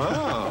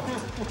 Oh,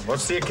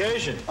 what's the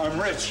occasion? I'm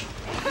rich.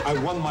 I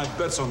won my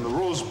bets on the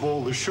Rose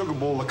Bowl, the Sugar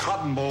Bowl, the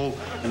Cotton Bowl,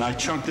 and I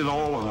chunked it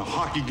all on a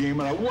hockey game,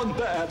 and I won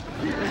that.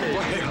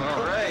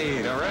 All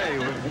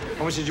right.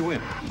 How much did you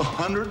win?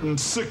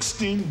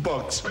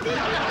 $116.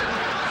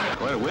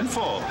 What a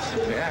windfall.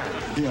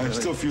 Yeah, I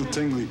still feel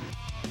tingly.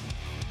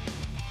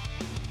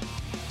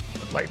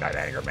 Late night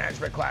anger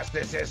management class.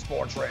 This is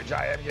Sports Rage.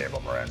 I am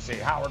Gabriel Morency.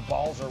 Howard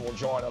Balzer will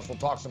join us. We'll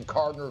talk some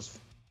Cards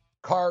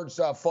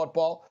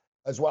football,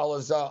 as well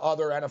as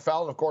other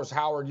NFL. And of course,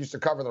 Howard used to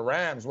cover the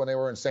Rams when they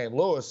were in St.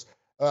 Louis.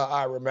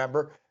 I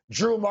remember.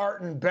 Drew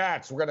Martin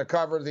bets. We're going to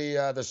cover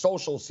the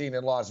social scene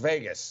in Las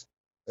Vegas.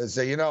 As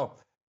you know,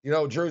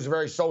 Drew's a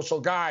very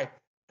social guy.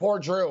 Poor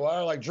Drew.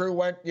 Like Drew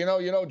went.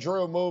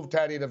 Drew moved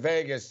Teddy to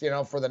Vegas.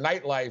 For the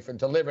nightlife and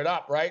to live it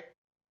up, right?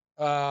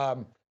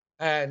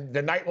 And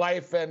the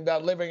nightlife and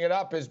living it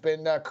up has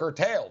been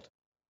curtailed.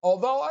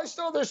 Although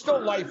there's still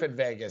life in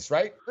Vegas,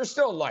 right? There's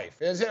still life.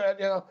 Is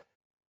it?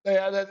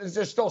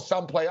 There's still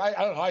some place. I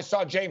don't know. I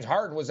saw James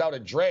Harden was out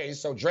at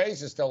Dre's, so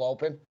Dre's is still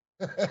open.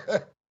 Yeah,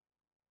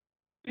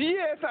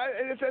 it's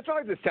not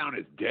like this town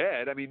is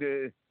dead. I mean,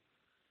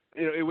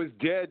 it was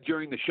dead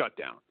during the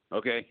shutdown.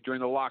 Okay,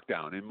 during the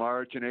lockdown in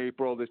March and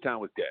April, this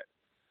town was dead.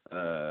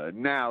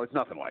 Now it's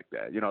nothing like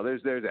that.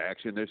 There's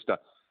action, there's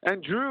stuff.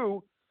 And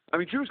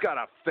Drew's got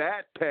a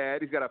fat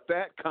pad. He's got a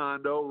fat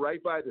condo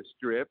right by the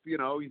strip. He's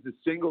a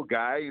single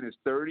guy in his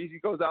 30s. He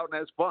goes out and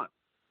has fun.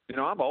 I'm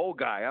an old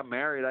guy. I'm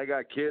married. I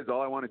got kids.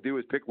 All I want to do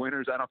is pick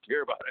winners. I don't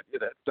care about any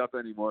of that stuff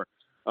anymore.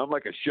 I'm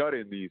like a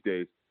shut-in these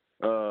days.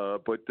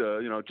 But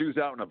Drew's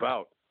out and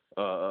about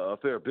a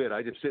fair bit.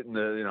 I just sit in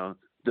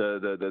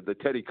the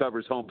Teddy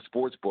Covers Home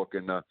sports book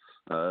and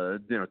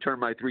turn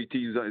my 3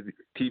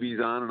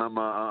 TVs on, and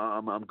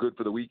I'm good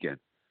for the weekend.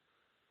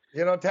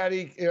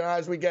 Teddy,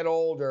 as we get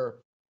older,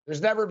 there's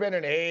never been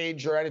an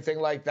age or anything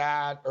like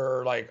that,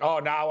 or like, oh,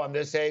 now I'm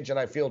this age and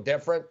I feel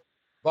different.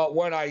 But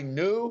when I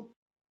knew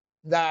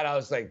that, I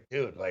was like,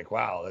 dude, like,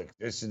 wow, like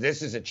this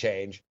is a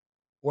change.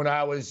 When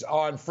I was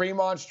on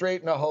Fremont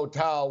Street in a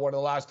hotel, one of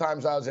the last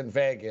times I was in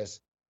Vegas,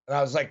 and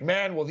I was like,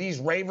 man, will these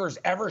ravers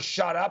ever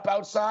shut up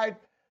outside?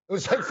 It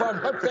was like,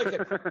 I'm thinking,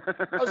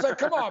 I was like,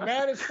 come on,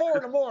 man, it's 4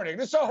 a.m.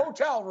 This is a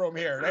hotel room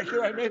here. Like, you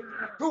know what I mean?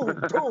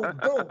 Boom, boom,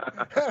 boom.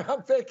 And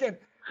I'm thinking,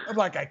 I'm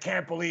like, I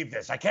can't believe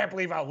this. I can't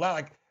believe how loud.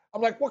 Like,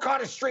 I'm like, what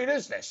kind of street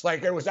is this?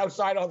 Like, it was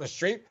outside on the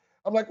street.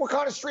 I'm like, what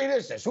kind of street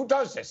is this? Who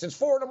does this? It's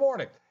 4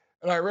 a.m.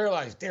 And I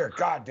realized, dear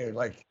God, dude,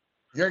 like,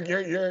 you're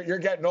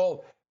getting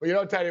old.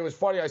 But Teddy, it was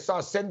funny. I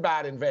saw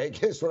Sinbad in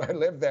Vegas when I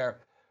lived there,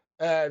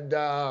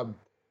 and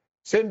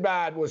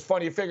Sinbad was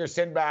funny. You figure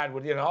Sinbad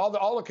would,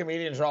 all the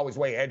comedians are always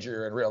way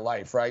edgier in real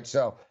life, right?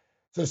 So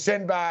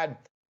Sinbad,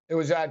 it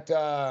was at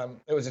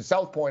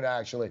South Point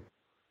actually.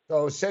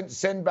 So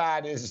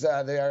Sinbad is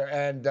there,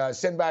 and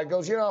Sinbad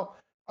goes,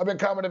 I've been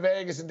coming to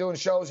Vegas and doing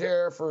shows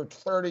here for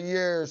 30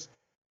 years.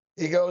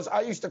 He goes,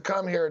 I used to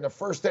come here, and the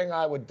first thing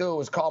I would do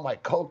was call my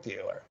Coke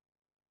dealer.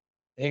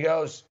 He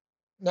goes,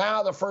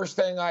 now the first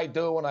thing I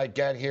do when I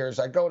get here is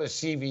I go to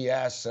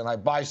CVS and I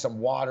buy some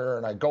water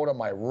and I go to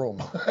my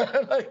room.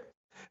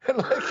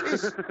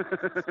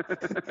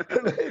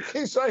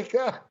 He's like,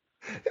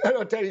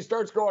 Teddy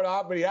starts going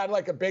off, but he had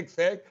like a big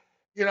thing.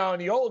 In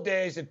the old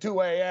days at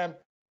 2 a.m.,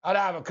 I'd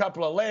have a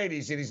couple of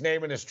ladies and he's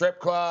naming the strip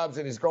clubs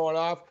and he's going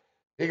off.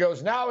 He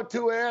goes, now at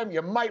 2 a.m.,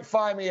 you might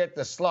find me at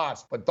the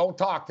slots, but don't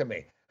talk to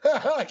me.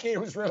 Like, he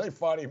was really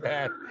funny,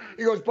 man.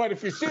 He goes, but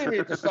if you see me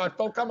at the slots,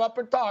 don't come up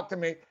and talk to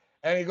me.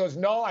 And he goes,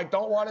 no, I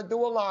don't want to do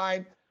a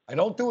line. I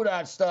don't do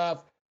that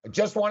stuff. I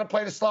just want to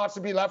play the slots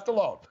and be left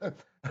alone.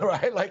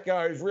 Right? Like,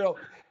 he's real.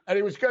 And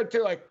he was good,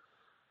 too. Like,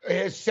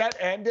 his set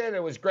ended.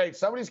 It was great.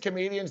 Some of these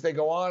comedians, they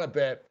go on a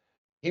bit.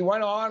 He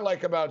went on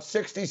like about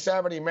 60,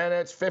 70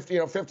 minutes,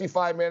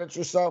 55 minutes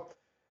or so.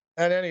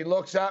 And then he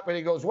looks up and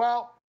he goes,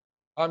 well,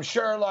 I'm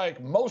sure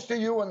like most of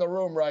you in the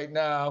room right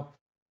now,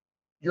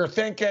 you're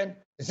thinking,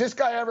 is this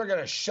guy ever going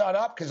to shut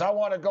up? Because I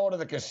want to go to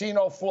the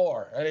casino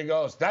floor. And he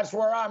goes, that's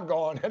where I'm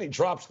going. And he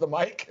drops the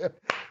mic.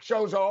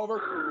 Show's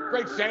over.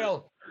 Great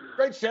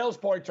sales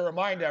point to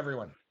remind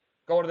everyone.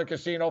 Go to the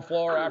casino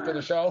floor after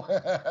the show.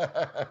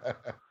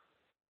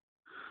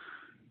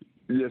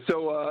 Yeah,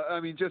 so, I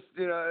mean, just,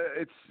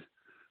 it's,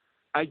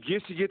 I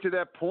guess you get to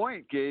that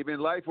point, Gabe, in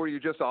life where you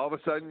just all of a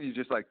sudden, you're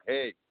just like,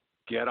 hey,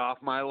 get off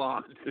my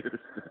lawn, dude.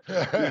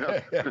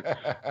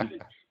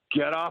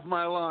 Get off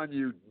my lawn,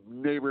 you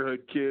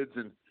neighborhood kids.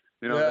 And,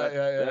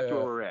 that's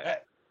where we're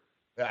at.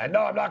 No,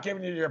 I'm not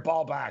giving you your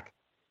ball back.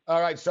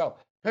 All right, so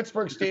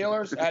Pittsburgh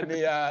Steelers and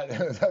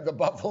the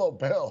Buffalo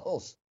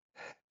Bills.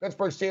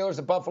 Pittsburgh Steelers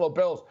and Buffalo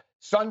Bills.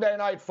 Sunday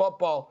Night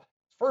Football.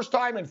 First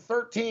time in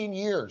 13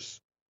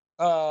 years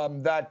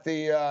that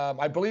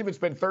I believe it's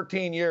been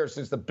 13 years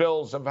since the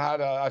Bills have had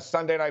a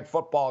Sunday Night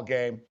Football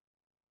game.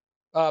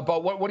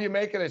 But what do you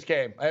make of this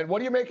game? And what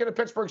do you make of the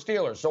Pittsburgh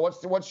Steelers? So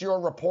what's your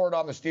report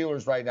on the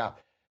Steelers right now?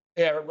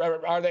 Yeah,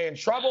 are they in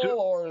trouble,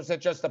 or is it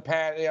just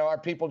are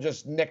people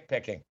just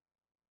nitpicking?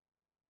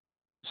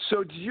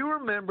 So do you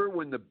remember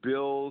when the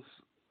Bills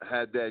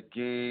had that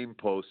game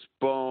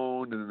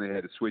postponed, and then they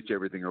had to switch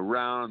everything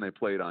around, and they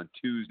played on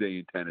Tuesday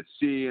in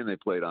Tennessee, and they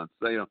played on,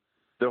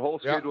 their whole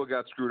schedule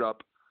got screwed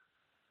up,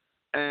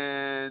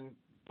 and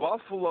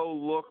Buffalo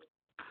looked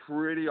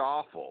pretty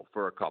awful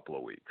for a couple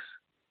of weeks.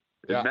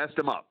 It messed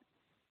them up.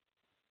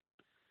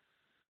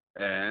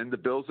 And the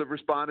Bills have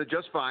responded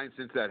just fine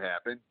since that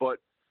happened. But,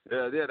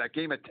 that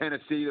game at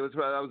Tennessee, that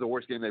was the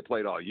worst game they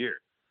played all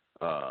year.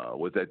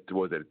 Was it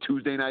a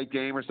Tuesday night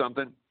game or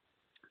something?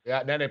 Yeah,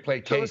 and then they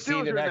played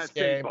KC the next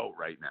game. Same boat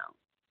right now.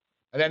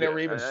 And then they were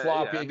even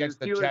sloppy against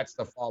the Jets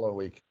the following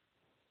week.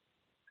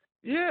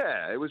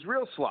 Yeah, it was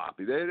real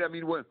sloppy.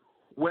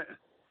 When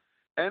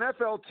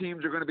NFL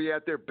teams are going to be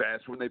at their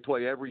best when they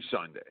play every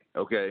Sunday,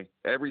 okay?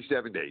 Every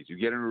 7 days. You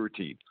get in a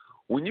routine.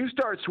 When you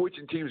start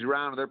switching teams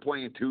around and they're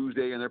playing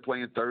Tuesday and they're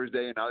playing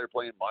Thursday and now they're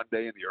playing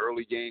Monday in the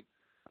early game,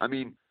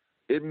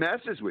 it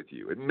messes with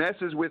you. It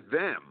messes with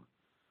them.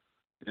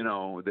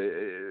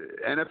 The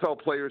NFL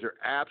players are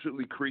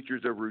absolutely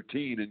creatures of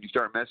routine, and you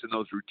start messing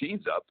those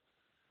routines up,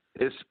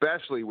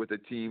 especially with a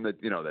team that,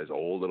 that's a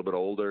little bit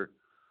older,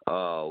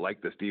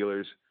 like the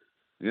Steelers,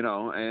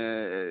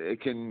 and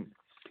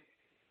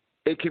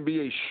it can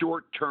be a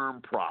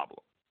short-term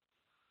problem.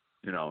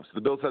 So the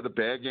Bills had the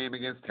bad game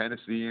against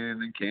Tennessee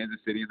and then Kansas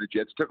City, and the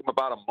Jets took them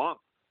about a month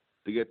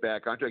to get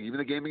back on track. Even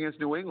the game against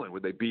New England,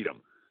 where they beat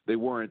them, they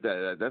weren't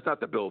that. That's not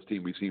the Bills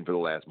team we've seen for the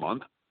last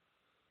month.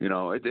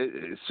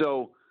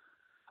 So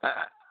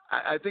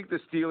I think the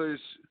Steelers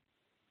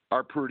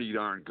are pretty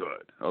darn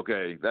good.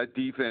 Okay, that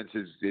defense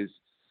is,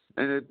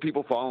 and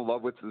people fall in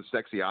love with the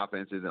sexy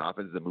offenses and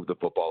offenses that move the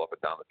football up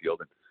and down the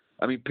field.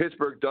 And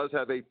Pittsburgh does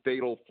have a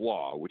fatal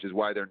flaw, which is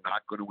why they're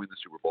not going to win the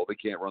Super Bowl. They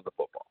can't run the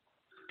football.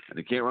 And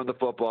they can't run the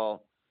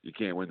football, you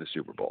can't win the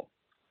Super Bowl.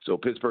 So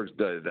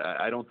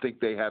I don't think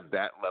they have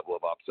that level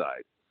of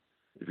upside.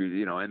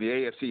 And the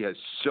AFC has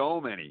so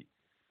many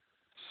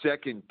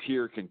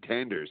second-tier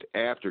contenders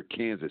after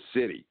Kansas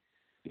City,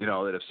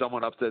 that if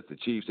someone upsets the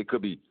Chiefs, it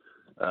could be,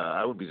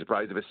 I wouldn't be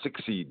surprised if a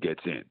 6 seed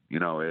gets in the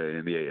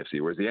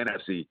AFC. Whereas the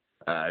NFC,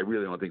 I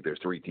really don't think there's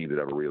 3 teams that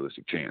have a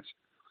realistic chance.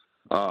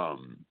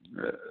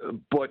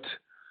 But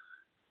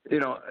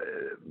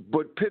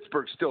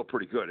Pittsburgh's still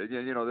pretty good.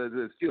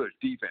 The Steelers'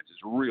 defense is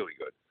really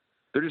good.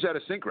 They're just out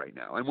of sync right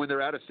now. And when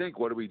they're out of sync,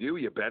 what do?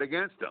 You bet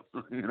against them.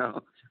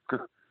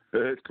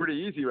 It's pretty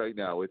easy right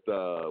now with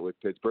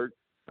Pittsburgh.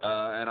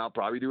 And I'll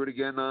probably do it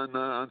again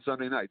on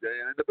Sunday night.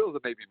 And the Bills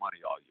have made me money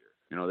all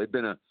year. They've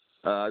been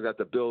I got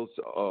the Bills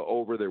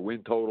over their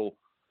win total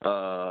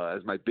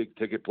as my big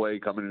ticket play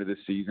coming into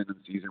this season. And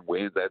the season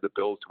wins. I had the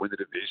Bills to win the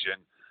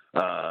division.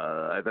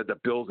 I've had the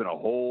Bills in a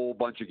whole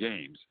bunch of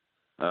games.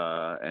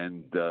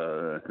 And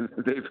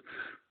they've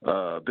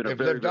been a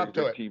very, very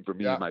good team for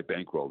me in my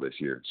bankroll this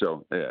year.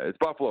 So, it's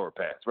Buffalo or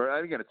pass.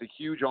 Right? Again, it's a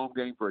huge home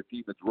game for a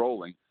team that's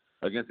rolling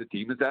against a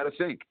team that's out of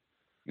sync.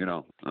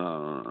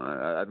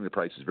 I think the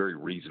price is very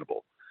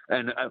reasonable.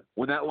 And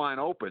when that line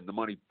opened, the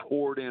money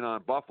poured in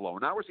on Buffalo.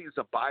 Now we're seeing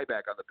some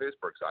buyback on the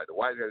Pittsburgh side. The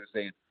wise guys are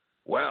saying,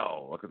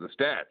 well, look at the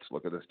stats.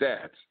 Look at the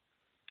stats.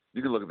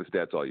 You can look at the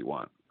stats all you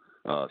want.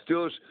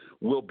 Steelers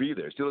will be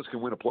there. Steelers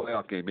can win a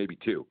playoff game, maybe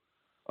 2.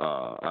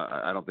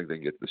 I don't think they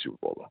can get to the Super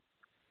Bowl,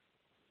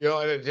 though.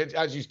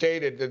 As you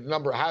stated, the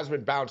number has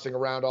been bouncing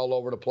around all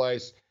over the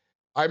place.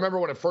 I remember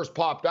when it first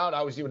popped out,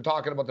 I was even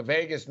talking about the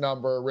Vegas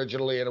number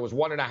originally, and it was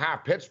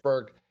 1.5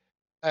 Pittsburgh,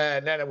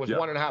 and then it was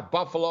 1.5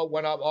 Buffalo,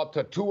 went up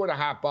to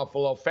 2.5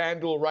 Buffalo.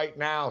 FanDuel right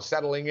now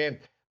settling in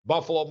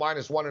Buffalo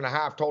minus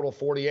 1.5, total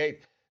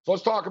 48. So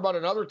let's talk about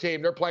another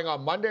team. They're playing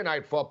on Monday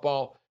Night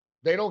Football.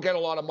 They don't get a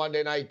lot of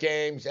Monday night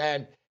games,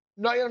 and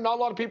not a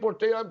lot of people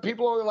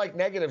only like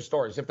negative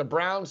stories. If the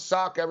Browns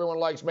suck, everyone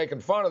likes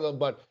making fun of them,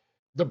 but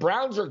the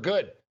Browns are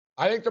good.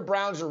 I think the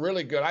Browns are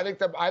really good. I think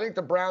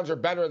the Browns are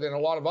better than a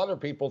lot of other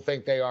people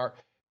think they are,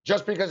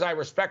 just because I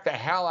respect the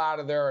hell out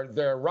of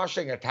their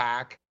rushing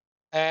attack,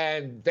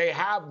 and they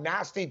have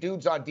nasty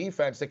dudes on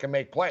defense that can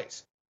make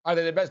plays. Are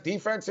they the best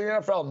defense in the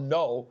NFL?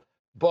 No,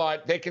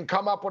 but they can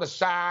come up with a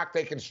sack,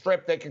 they can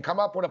strip, they can come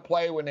up with a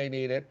play when they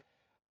need it.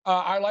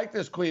 I like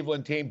this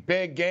Cleveland team.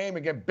 Big game.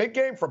 Again, big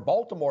game for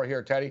Baltimore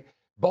here, Teddy.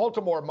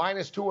 Baltimore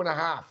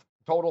 -2.5,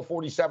 total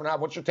 47.5.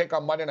 What's your take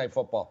on Monday Night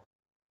Football?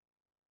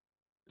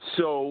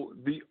 So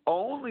the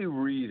only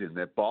reason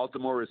that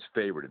Baltimore is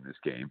favored in this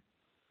game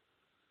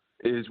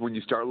is when you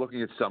start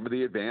looking at some of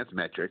the advanced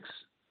metrics.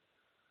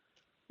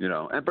 And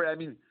I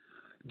mean,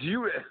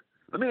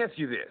 let me ask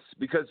you this,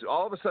 because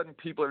all of a sudden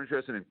people are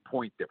interested in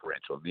point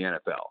differential in the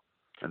NFL.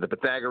 And the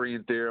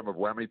Pythagorean theorem of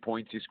how many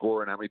points you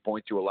score and how many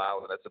points you allow,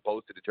 and that's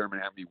supposed to determine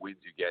how many wins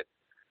you get.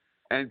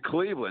 And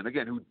Cleveland,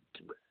 again, who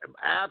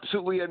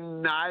absolutely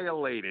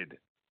annihilated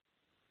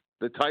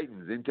the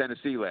Titans in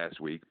Tennessee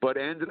last week, but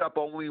ended up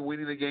only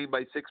winning the game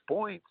by 6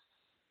 points.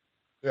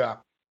 Yeah.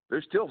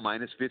 They're still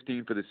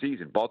 -15 for the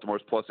season.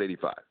 Baltimore's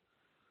 +85.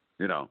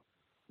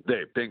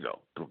 Bingo.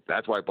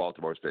 That's why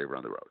Baltimore's favored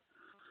on the road.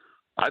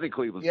 I think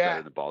Cleveland's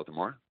better than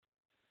Baltimore.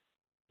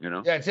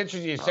 Yeah, it's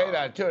interesting you say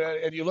that too.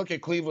 If you look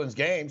at Cleveland's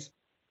games,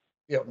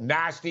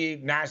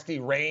 nasty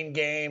rain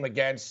game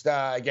against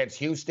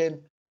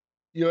Houston.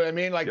 You know what I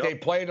mean? Like they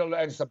played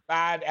in some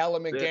bad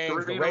element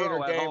games, the Raider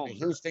game, the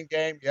Houston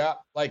game. Yeah,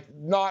 like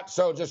not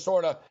so, just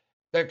sort of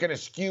they're going to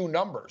skew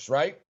numbers,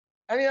 right?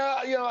 And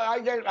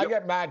I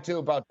get mad too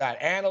about that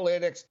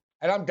analytics,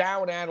 and I'm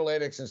down with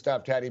analytics and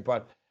stuff, Teddy.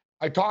 But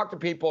I talk to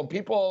people,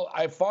 and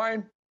I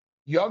find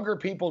younger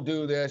people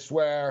do this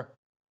where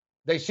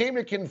they seem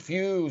to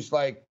confuse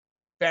like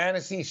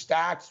fantasy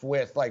stats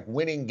with like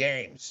winning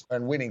games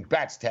and winning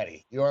bets,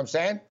 Teddy. You know what I'm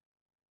saying?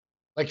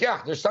 Like,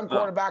 yeah, there's some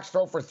quarterbacks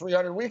throw for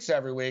 300 weeks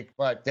every week,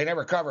 but they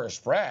never cover a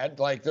spread.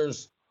 Like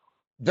there's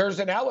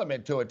an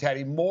element to it,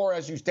 Teddy, more,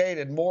 as you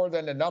stated, more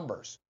than the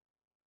numbers.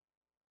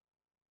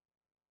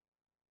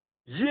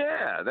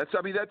 Yeah,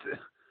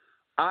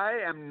 I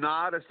am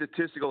not a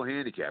statistical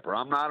handicapper.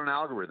 I'm not an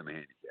algorithm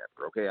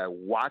handicapper. Okay. I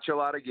watch a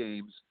lot of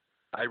games.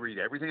 I read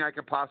everything I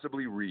can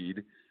possibly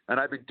read. And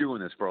I've been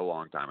doing this for a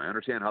long time. I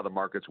understand how the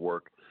markets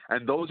work.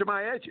 And those are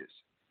my edges.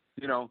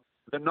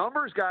 The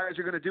numbers guys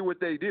are going to do what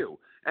they do.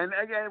 And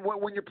again,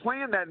 when you're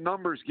playing that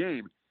numbers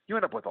game, you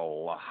end up with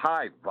a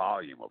high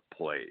volume of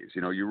plays.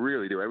 You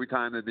really do. Every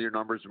time that your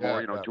numbers are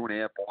more,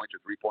 2.5 points or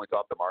 3 points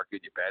off the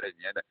market, you bet it.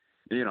 And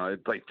you end up,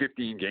 it's like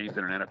 15 games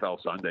in an NFL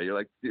Sunday. You're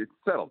like,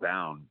 settle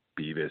down,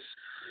 Beavis.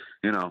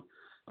 No.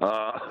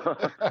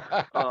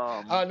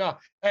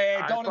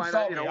 Hey, don't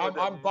insult me.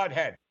 I'm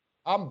Butthead.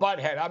 I'm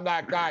Butthead. I'm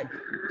that guy.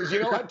 Because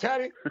you know what,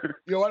 Teddy?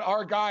 You know what?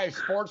 Our guy,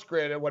 Sports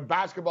Grid, and when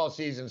basketball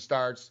season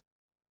starts,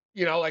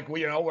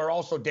 we're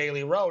also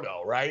Daily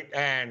Roto, right?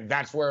 And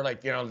that's where,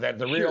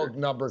 the real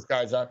numbers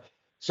guys are.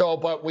 So,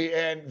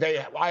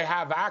 I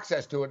have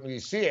access to it, and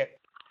you see it.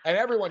 And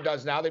everyone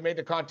does now. They made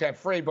the content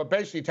free. But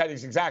basically,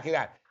 Teddy's exactly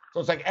that. So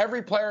it's like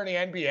every player in the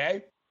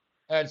NBA,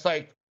 and it's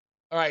like,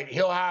 all right,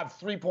 he'll have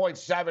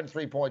 3.7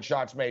 3-point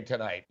shots made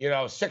tonight,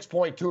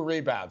 6.2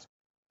 rebounds.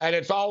 And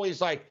it's always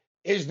like,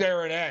 is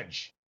there an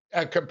edge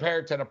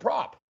compared to the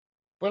prop?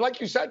 But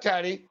like you said,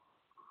 Teddy,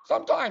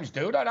 sometimes,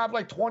 dude, I'd have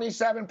like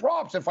 27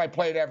 props if I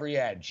played every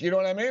edge. You know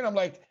what I mean? I'm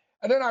like,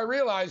 and then I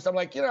realized, I'm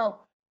like,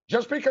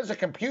 just because a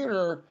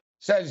computer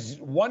says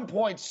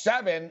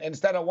 1.7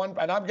 instead of 1,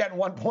 and I'm getting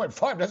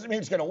 1.5, doesn't mean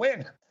it's going to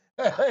win.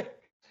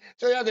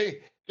 So yeah,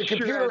 the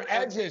computer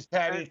edges,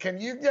 Teddy,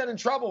 you get in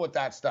trouble with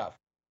that stuff.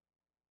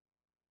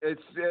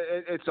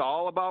 It's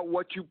all about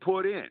what you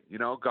put in,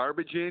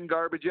 garbage in,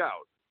 garbage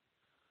out.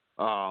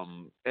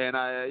 And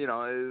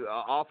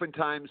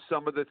oftentimes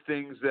some of the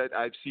things that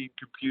I've seen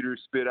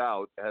computers spit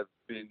out have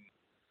been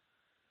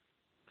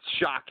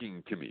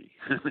shocking to me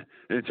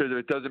in terms of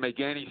it doesn't make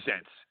any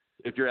sense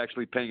if you're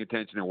actually paying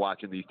attention and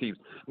watching these teams.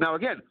 Now,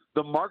 again,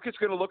 the market's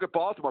going to look at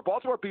Baltimore.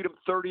 Baltimore beat them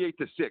 38-6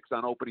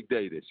 on opening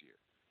day this year.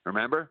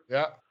 Remember?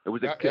 Yeah.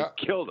 It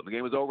killed them. The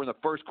game was over in the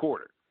first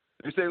quarter.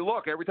 You say,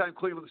 look, every time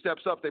Cleveland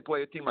steps up, they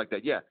play a team like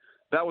that. Yeah,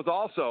 that was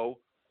also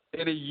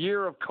in a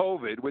year of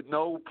COVID with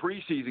no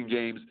preseason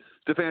games,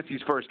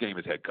 Stefanski's first game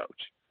as head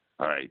coach.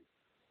 All right.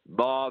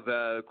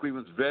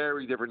 Cleveland's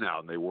very different now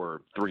than they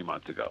were 3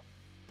 months ago.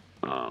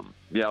 I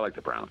like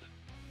the Browns.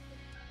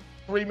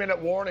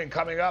 3-minute warning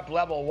coming up,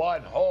 level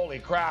 1. Holy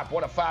crap,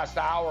 what a fast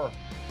hour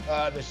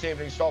this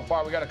evening so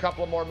far. We got a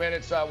couple of more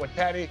minutes with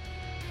Teddy.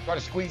 Got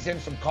to squeeze in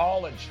some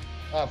college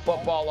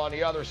football on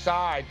the other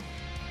side.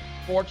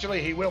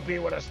 Fortunately, he will be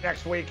with us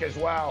next week as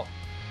well.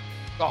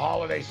 The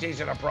holiday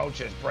season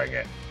approaches. Bring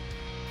it.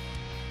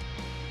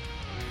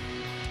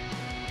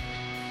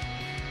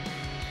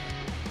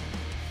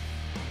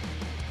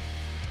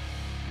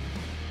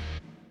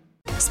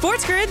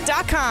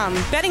 SportsGrid.com.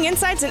 Betting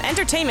insights and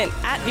entertainment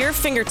at your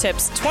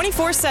fingertips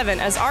 24/7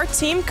 as our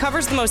team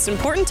covers the most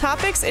important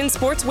topics in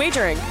sports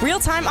wagering.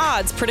 Real-time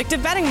odds,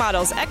 predictive betting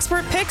models,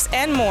 expert picks,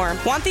 and more.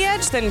 Want the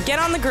edge? Then get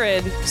on the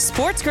grid.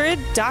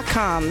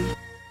 SportsGrid.com.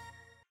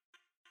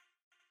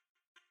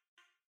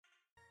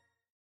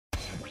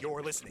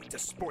 You're listening to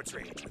Sports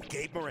Rage with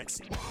Gabe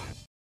Morency.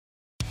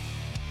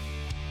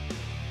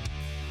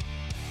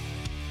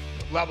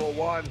 Level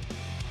 1.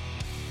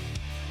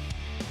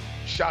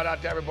 Shout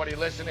out to everybody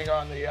listening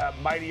on the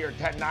Mightier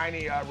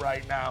 1090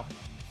 right now.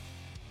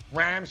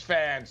 Rams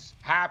fans,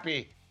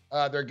 happy.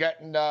 They're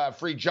getting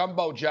free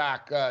Jumbo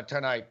Jack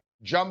tonight.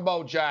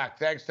 Jumbo Jack,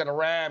 thanks to the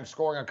Rams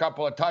scoring a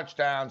couple of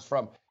touchdowns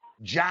from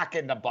Jack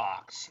in the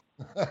Box.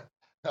 All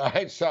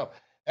right, so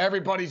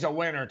everybody's a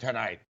winner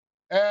tonight.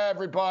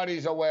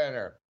 Everybody's a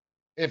winner.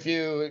 If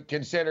you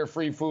consider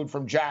free food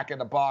from Jack in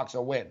the Box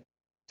a win.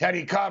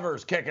 Teddy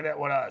Covers kicking it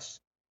with us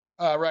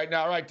right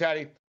now. All right,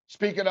 Teddy.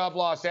 Speaking of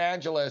Los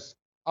Angeles,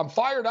 I'm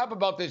fired up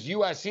about this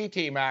USC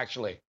team,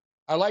 actually.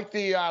 I like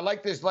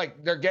this,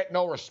 like, they're getting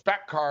no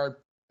respect card,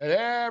 and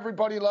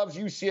everybody loves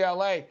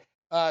UCLA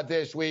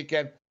this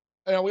weekend.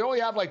 You know, we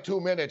only have like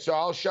 2 minutes, so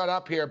I'll shut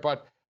up here,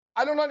 but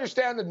I don't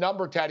understand the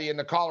number, Teddy, in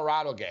the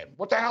Colorado game.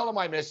 What the hell am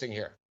I missing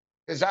here?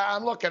 Because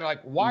I'm looking like,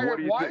 why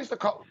is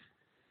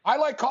I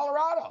like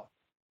Colorado.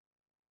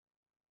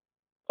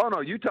 Oh,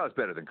 no, Utah's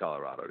better than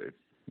Colorado, dude.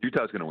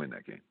 Utah's going to win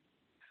that game.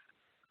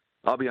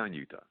 I'll be on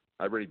Utah.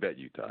 I already bet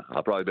Utah.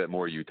 I'll probably bet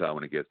more Utah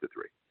when it gets to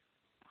 3.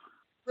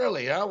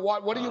 Really? Huh?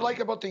 What do you like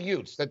about the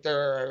Utes? That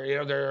they're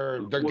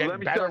getting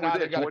better now?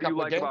 They got what do you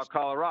like about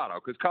Colorado?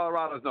 Because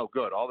Colorado's no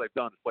good. All they've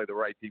done is play the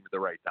right team at the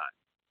right time.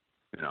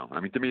 You know, I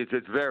mean, to me,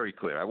 it's very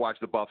clear. I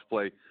watched the Buffs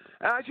play,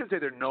 and I shouldn't say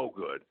they're no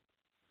good.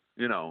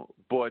 You know,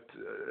 but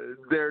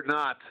they're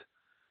not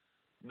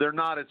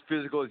as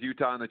physical as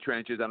Utah in the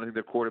trenches. I don't think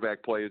their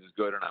quarterback play is as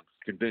good, and I'm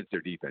convinced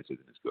their defense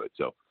isn't as good.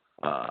 So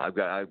I've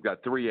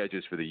got 3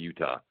 edges for the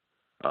Utah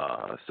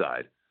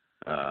side.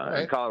 Right.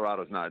 And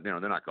Colorado's not, they're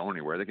not going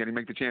anywhere. They're going to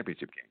make the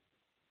championship game.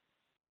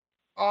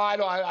 Oh, I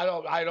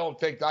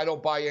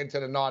don't buy into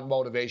the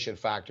non-motivation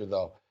factor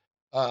though.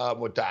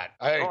 With that,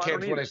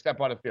 kids when they step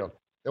on the field,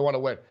 they want to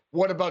win.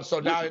 What about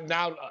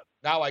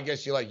now? I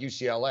guess you like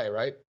UCLA,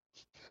 right?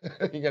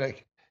 You're gonna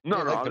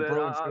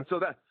so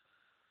that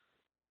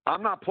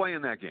I'm not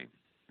playing that game.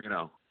 You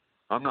know,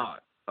 I'm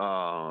not.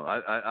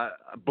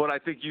 But I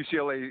think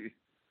UCLA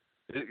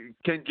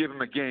can give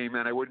them a game,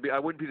 and I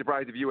wouldn't be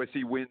surprised if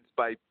USC wins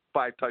by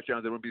 5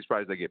 touchdowns. I wouldn't be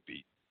surprised if they get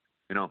beat.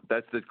 You know,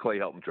 that's the Clay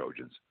Helton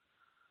Trojans.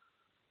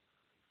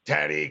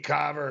 Teddy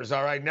Covers.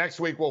 All right,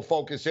 next week we'll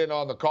focus in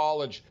on the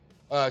college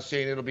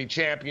scene. It'll be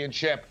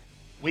championship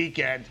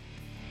weekend.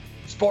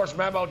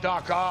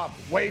 SportsMemo.com.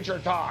 Wager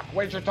Talk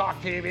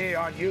TV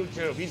on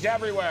YouTube. He's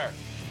everywhere.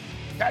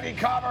 Teddy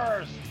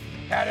Covers.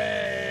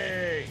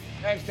 Teddy.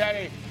 Thanks,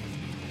 Teddy.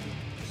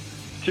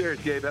 Cheers,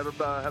 Gabe. Have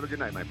a good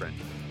night, my friend.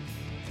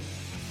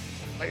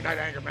 Late night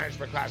anger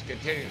management class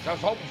continues. I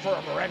was hoping for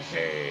a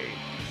Morency.